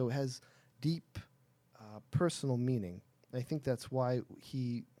meditates. So it has deep personal meaning. I think that's why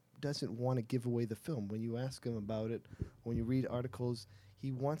he doesn't want to give away the film. When you ask him about it, when you read articles,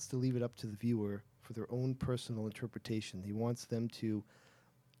 he wants to leave it up to the viewer for their own personal interpretation. He wants them to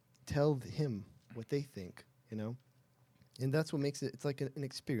tell him what they think, and that's what makes it. It's like an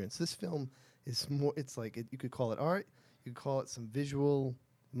experience. This film is more. It's like you could call it art. You could call it some visual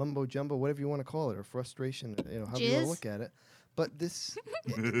mumbo jumbo, whatever you want to call it, or frustration. However you want to look at it. But this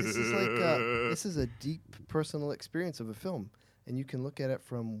this is a deep personal experience of a film, and you can look at it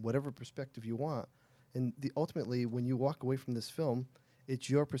from whatever perspective you want. And ultimately, when you walk away from this film, it's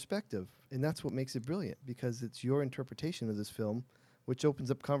your perspective, and that's what makes it brilliant, because it's your interpretation of this film, which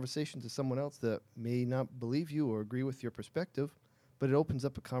opens up conversation to someone else that may not believe you or agree with your perspective, but it opens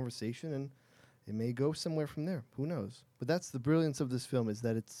up a conversation, and it may go somewhere from there. Who knows? But that's the brilliance of this film, is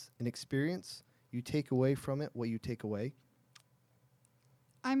that it's an experience. You take away from it what you take away.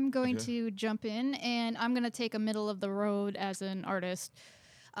 I'm going to jump in, and I'm going to take a middle of the road as an artist.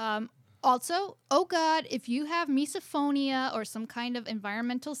 Also, oh God, if you have misophonia or some kind of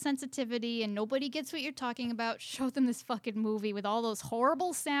environmental sensitivity and nobody gets what you're talking about, show them this fucking movie with all those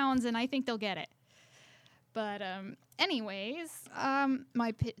horrible sounds, and I think they'll get it. But anyways,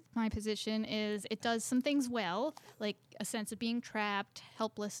 my position is it does some things well, like a sense of being trapped,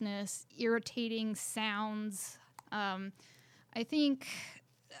 helplessness, irritating sounds. I think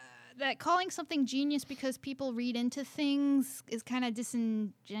that calling something genius because people read into things is kind of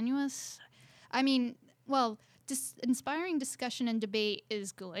disingenuous. I mean, well, inspiring discussion and debate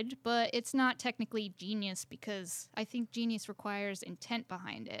is good, but it's not technically genius because I think genius requires intent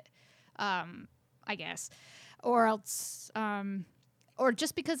behind it. I guess. Or else, or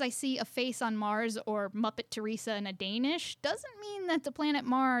just because I see a face on Mars or Muppet Teresa in a Danish doesn't mean that the planet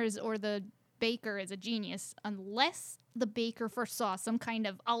Mars or the baker is a genius unless the baker foresaw some kind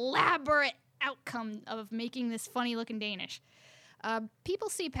of elaborate outcome of making this funny looking Danish. People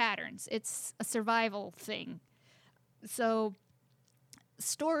see patterns. It's a survival thing. So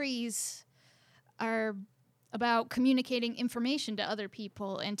stories are about communicating information to other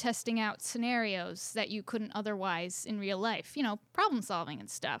people and testing out scenarios that you couldn't otherwise in real life. You know, problem solving and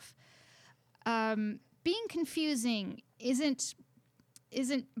stuff. Being confusing isn't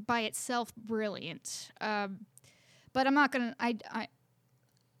by itself brilliant. But I'm not gonna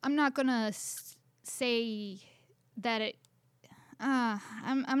I'm not gonna say that it.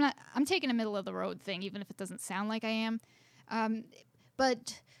 I'm taking a middle of the road thing, even if it doesn't sound like I am.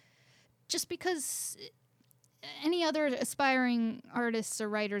 But just because any other aspiring artists or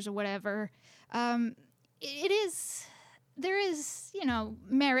writers or whatever, there is, you know,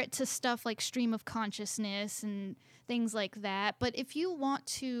 merit to stuff like stream of consciousness and things like that. But if you want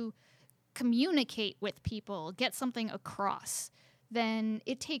to communicate with people, get something across, then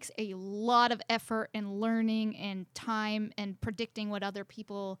it takes a lot of effort and learning and time and predicting what other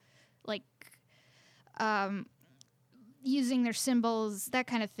people like, using their symbols, that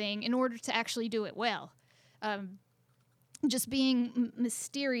kind of thing, in order to actually do it well. Just being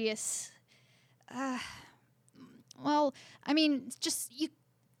mysterious. Well, I mean, just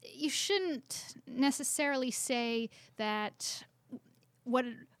you shouldn't necessarily say that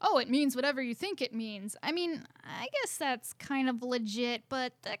it means whatever you think it means. I mean, I guess that's kind of legit,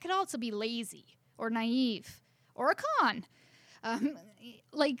 but that could also be lazy or naive or a con.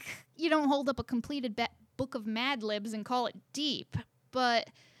 Like, you don't hold up a completed book of Mad Libs and call it deep,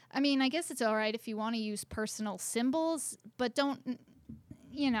 but I mean, I guess it's all right if you want to use personal symbols, but don't,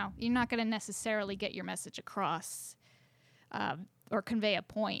 you know, you're not going to necessarily get your message across or convey a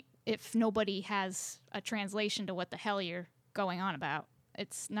point if nobody has a translation to what the hell you're going on about.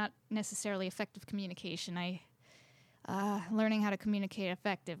 It's not necessarily effective communication. Learning how to communicate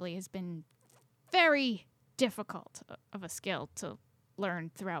effectively has been very difficult of a skill to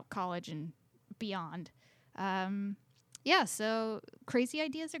learn throughout college and beyond. Yeah, so crazy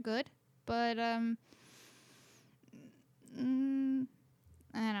ideas are good, but I don't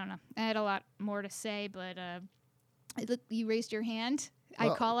know. I had a lot more to say, but look, you raised your hand.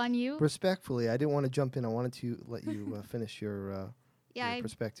 Well, I call on you. Respectfully, I didn't want to jump in. I wanted to let you finish your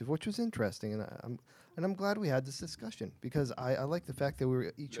perspective, which was interesting, and I'm glad we had this discussion because I like the fact that we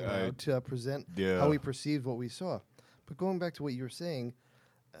were each allowed to present how we perceived what we saw. But going back to what you were saying,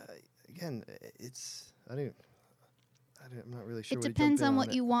 again, I'm not really sure. It depends on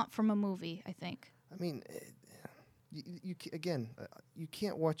what you want from a movie, I think. I mean, you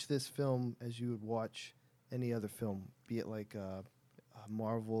can't watch this film as you would watch any other film, be it like a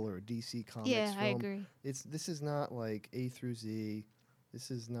Marvel or a DC Comics film. Yeah, I agree. This is not like A through Z. This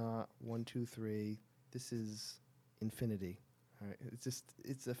is not 1, 2, 3. This is infinity. All right?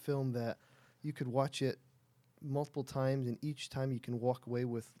 It's a film that you could watch it multiple times, and each time you can walk away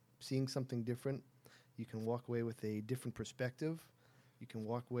with seeing something different. You can walk away with a different perspective. You can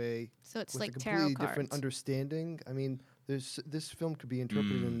walk away with like a completely different understanding. I mean, this film could be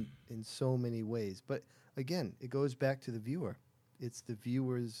interpreted in so many ways. But again, it goes back to the viewer. It's the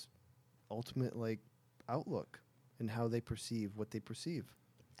viewer's ultimate outlook and how they perceive what they perceive.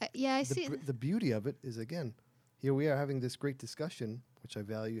 I see. The beauty of it is, again, here we are having this great discussion, which I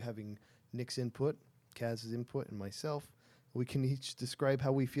value, having Nick's input, Kaz's input, and myself. We can each describe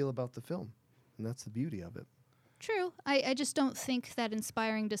how we feel about the film. And that's the beauty of it. True. I just don't think that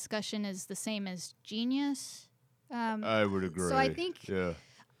inspiring discussion is the same as genius. I would agree. So I think, yeah.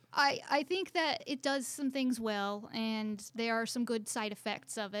 I think that it does some things well, and there are some good side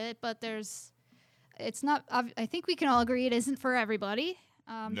effects of it. But it's not. I think we can all agree it isn't for everybody.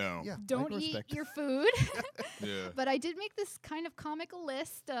 No. Yeah, don't eat your food. Yeah. But I did make this kind of comical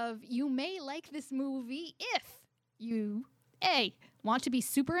list of you may like this movie if you A, want to be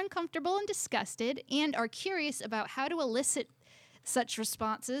super uncomfortable and disgusted, and are curious about how to elicit such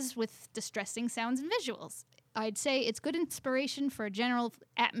responses with distressing sounds and visuals. I'd say it's good inspiration for a general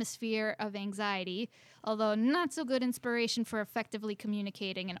atmosphere of anxiety, although not so good inspiration for effectively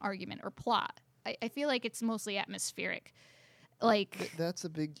communicating an argument or plot. I feel like it's mostly atmospheric. Like That's a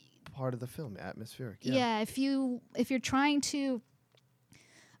big part of the film, atmospheric. yeah, if you're trying to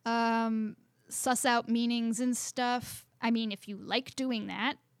suss out meanings and stuff, I mean, if you like doing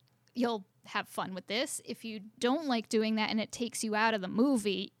that, you'll have fun with this. If you don't like doing that and it takes you out of the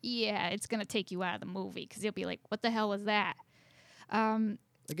movie, yeah, it's going to take you out of the movie because you'll be like, what the hell was that? Again,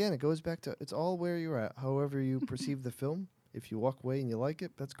 it goes back to it's all where you're at. However you perceive the film. If you walk away and you like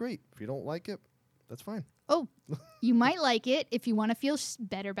it, that's great. If you don't like it, that's fine. Oh, you might like it if you want to feel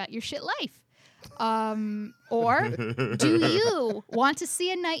better about your shit life. Or do you want to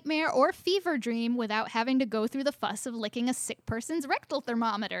see a nightmare or fever dream without having to go through the fuss of licking a sick person's rectal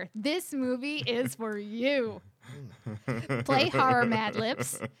thermometer? This movie is for you. Play horror Mad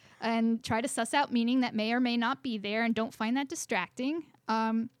Libs and try to suss out meaning that may or may not be there and don't find that distracting.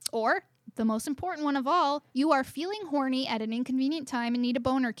 Or the most important one of all, you are feeling horny at an inconvenient time and need a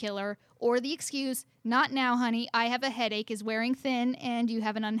boner killer, or the excuse, not now, honey, I have a headache, is wearing thin, and you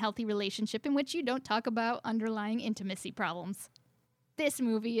have an unhealthy relationship in which you don't talk about underlying intimacy problems. This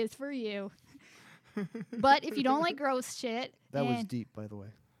movie is for you. But if you don't like gross shit... That was deep, by the way.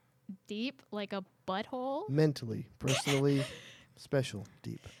 Deep? Like a butthole? Mentally, personally, special,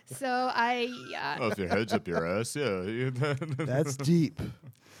 deep. So If your head's up your ass, yeah. That's deep.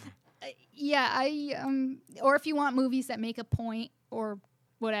 Or if you want movies that make a point or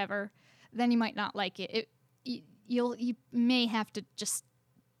whatever, then you might not like it. You may have to just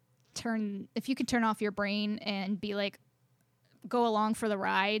if you could turn off your brain and be like, go along for the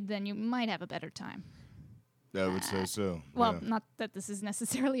ride, then you might have a better time. I would say so. Well, yeah. not that this is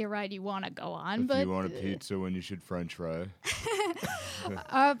necessarily a ride you want to go on, If but you want a pizza when you should French fry. When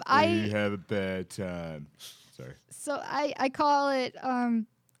I you have a bad time. Sorry. So I call it.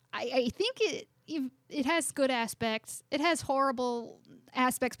 I think it has good aspects. It has horrible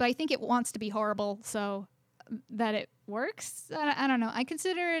aspects, but I think it wants to be horrible so that it works. I don't know. I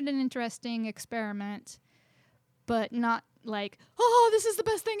consider it an interesting experiment, but not like, oh, this is the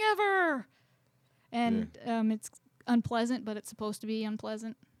best thing ever. And it's unpleasant, but it's supposed to be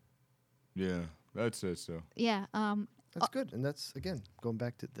unpleasant. Yeah, I'd say so. Yeah. That's good. And that's, again, going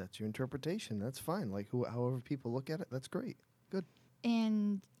back to that's your interpretation. That's fine. Like, however people look at it, that's great. Good.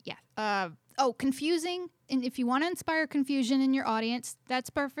 And yeah. Confusing. And if you want to inspire confusion in your audience, that's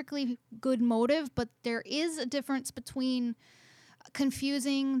perfectly good motive. But there is a difference between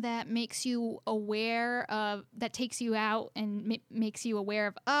confusing that makes you aware of, that takes you out and makes you aware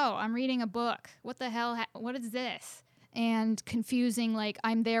of, oh, I'm reading a book. What the hell? What is this? And confusing, like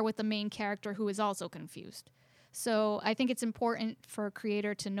I'm there with the main character who is also confused. So I think it's important for a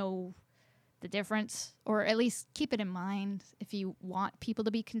creator to know the difference, or at least keep it in mind if you want people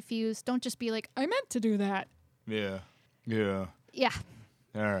to be confused. Don't just be like, I meant to do that. Yeah. Yeah.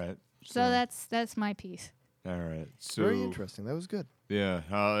 All right. So that's my piece. All right. So Very interesting. That was good. Yeah,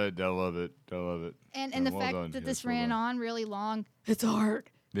 I love it. And the well fact done. that Yes, this well ran done. on really long, it's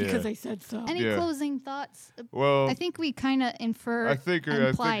hard because Yeah. I said so. Any Yeah. closing thoughts? Well, I think we kind of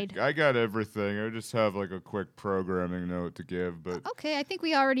implied. I got everything. I just have like a quick programming note to give, but Okay, I think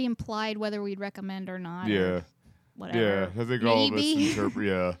we already implied whether we'd recommend or not. yeah. Or whatever. Yeah, I think all of us Maybe. interpret.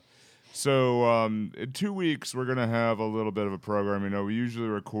 Yeah. So in 2 weeks we're gonna have a little bit of a program. You know, we usually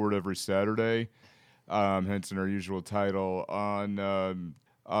record every Saturday, hence in our usual title on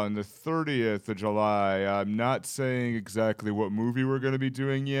the 30th of July. I'm not saying exactly what movie we're gonna be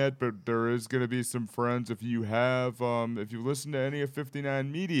doing yet, but there is gonna be some friends. If you listen to any of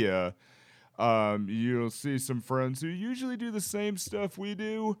 59 Media, you'll see some friends who usually do the same stuff we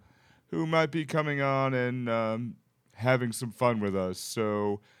do, who might be coming on and having some fun with us.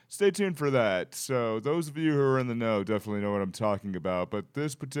 So stay tuned for that. So those of you who are in the know definitely know what I'm talking about. But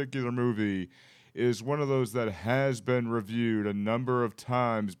this particular movie is one of those that has been reviewed a number of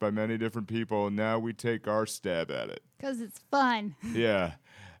times by many different people, and now we take our stab at it. Because it's fun. Yeah.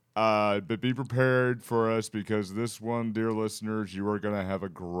 But be prepared for us, because this one, dear listeners, you are going to have a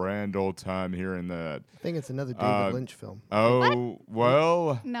grand old time hearing that. I think it's another David Lynch film. Oh,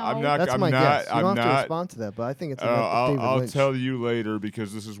 well, No. I'm not. That's I'm my not. guess. You I'm don't have to not. respond to that, but I think it's another David I'll Lynch. tell you later,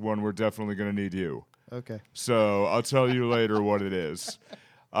 because this is one we're definitely going to need you. Okay. So I'll tell you later what it is.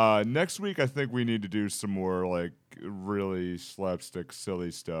 Next week, I think we need to do some more like really slapstick,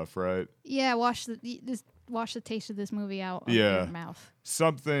 silly stuff, right? Yeah, wash the taste of this movie out of Yeah. your mouth.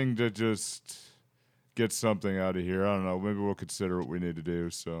 Something to just get something out of here. I don't know. Maybe we'll consider what we need to do.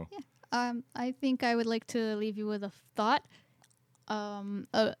 So I think I would like to leave you with a thought, an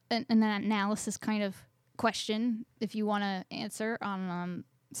analysis kind of question. If you want to answer on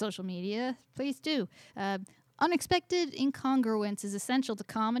social media, please do. Unexpected incongruence is essential to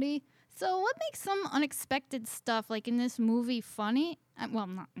comedy. So what makes some unexpected stuff, like in this movie, funny? Well,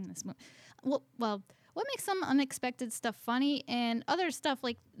 not in this movie. Well, what makes some unexpected stuff funny and other stuff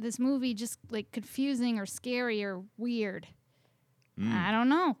like this movie just like confusing or scary or weird? I don't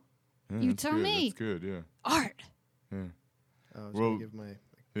know. Yeah, You that's tell good. me. That's good, yeah. Art. Yeah. I was Well, gonna give my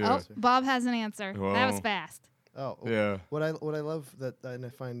Yeah. Oh, Bob has an answer. That was Well, fast. Yeah. What I love that and I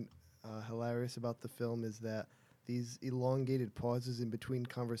find hilarious about the film is that these elongated pauses in between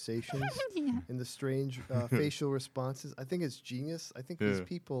conversations Yeah. and the strange facial responses. I think it's genius. I think these Yeah.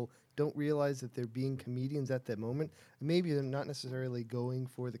 people don't realize that they're being comedians at that moment. Maybe they're not necessarily going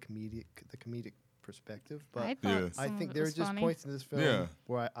for the comedic perspective, but I Yeah. thought I some think of it there are was just funny. points in this film Yeah.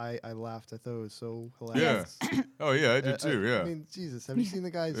 where I laughed. I thought it was so Yeah. hilarious. Oh, yeah, I did too, yeah. I mean, Jesus, have you seen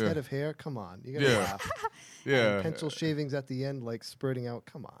the guy's Yeah. head of hair? Come on, you gotta Yeah. laugh. yeah. Pencil shavings at the end, like spurting out.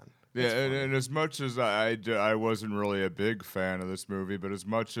 Come on. Yeah, That's and, funny. and as much as I wasn't really a big fan of this movie, but as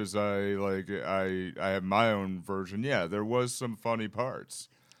much as I have my own version, yeah, there was some funny parts.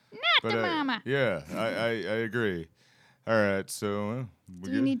 Not the mama. Yeah, I agree. All right, so we Do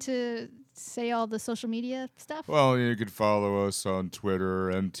you good? need to say all the social media stuff? Well, you could follow us on Twitter,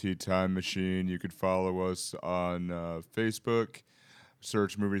 MT Time Machine. You could follow us on Facebook.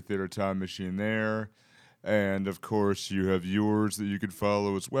 Search Movie Theater Time Machine there. And, of course, you have yours that you could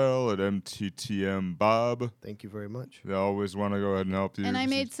follow as well at MTTM Bob. Thank you very much. They always want to go ahead and help you. And I 'cause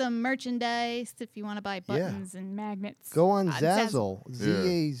made some merchandise if you want to buy buttons and magnets. Go on Zazzle.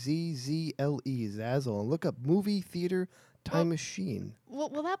 Zazzle, Zazzle, Zazzle, and look up Movie Theater Time Machine.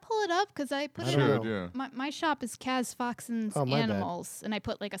 Will that pull it up? Because I put I it don't on. know. yeah. My shop is Kaz Foxen's Oh, my bad. Animals, and I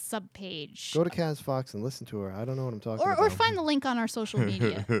put like a sub page. Go to Kaz Fox and listen to her. I don't know what I'm talking about. or find the link on our social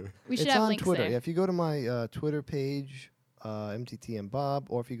media. We should it's have on links Twitter. there. Yeah, if you go to my Twitter page, MTTM Bob,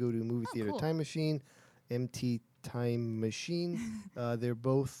 or if you go to Movie Theater cool. Time Machine, MT Time Machine, they're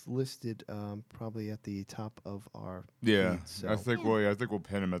both listed probably at the top of our Yeah, feed, so I think we'll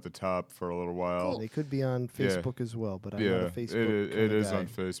pin them at the top for a little while. they could be on Yeah. Facebook as well, but I'm Yeah, not a Facebook it kinda is guy. on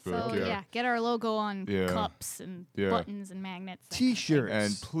Facebook. So yeah. get our logo on Yeah. cups and Yeah. buttons and magnets. that kind of thing. T-shirts.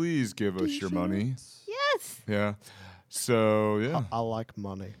 And please give us your money. T-shirts. Yes. Yeah. So yeah. I like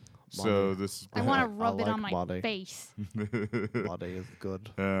money. So this is I want to I rub it on like my body. face. Money is good.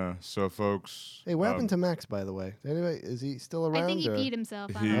 Yeah. So folks. Hey, what happened to Max, by the way? Anyway, is he still around? I think he or? peed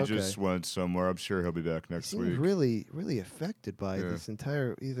himself. I He don't know. Okay. just went somewhere. I'm sure he'll be back He next seems week. really, really affected by Yeah. this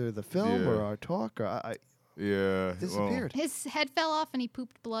entire either the film Yeah. or our talk or I Yeah. disappeared. His head fell off and he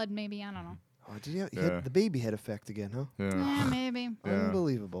pooped blood. Maybe, I don't know. Oh, did he Yeah. had the baby head effect again, huh? Well, Yeah, maybe. Yeah.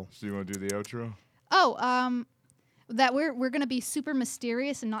 Unbelievable. So you want to do the outro? Oh, that we're gonna be super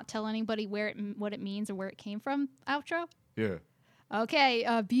mysterious and not tell anybody what it means or where it came from. Outro. Yeah.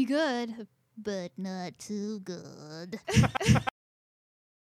 Okay. Be good, but not too good.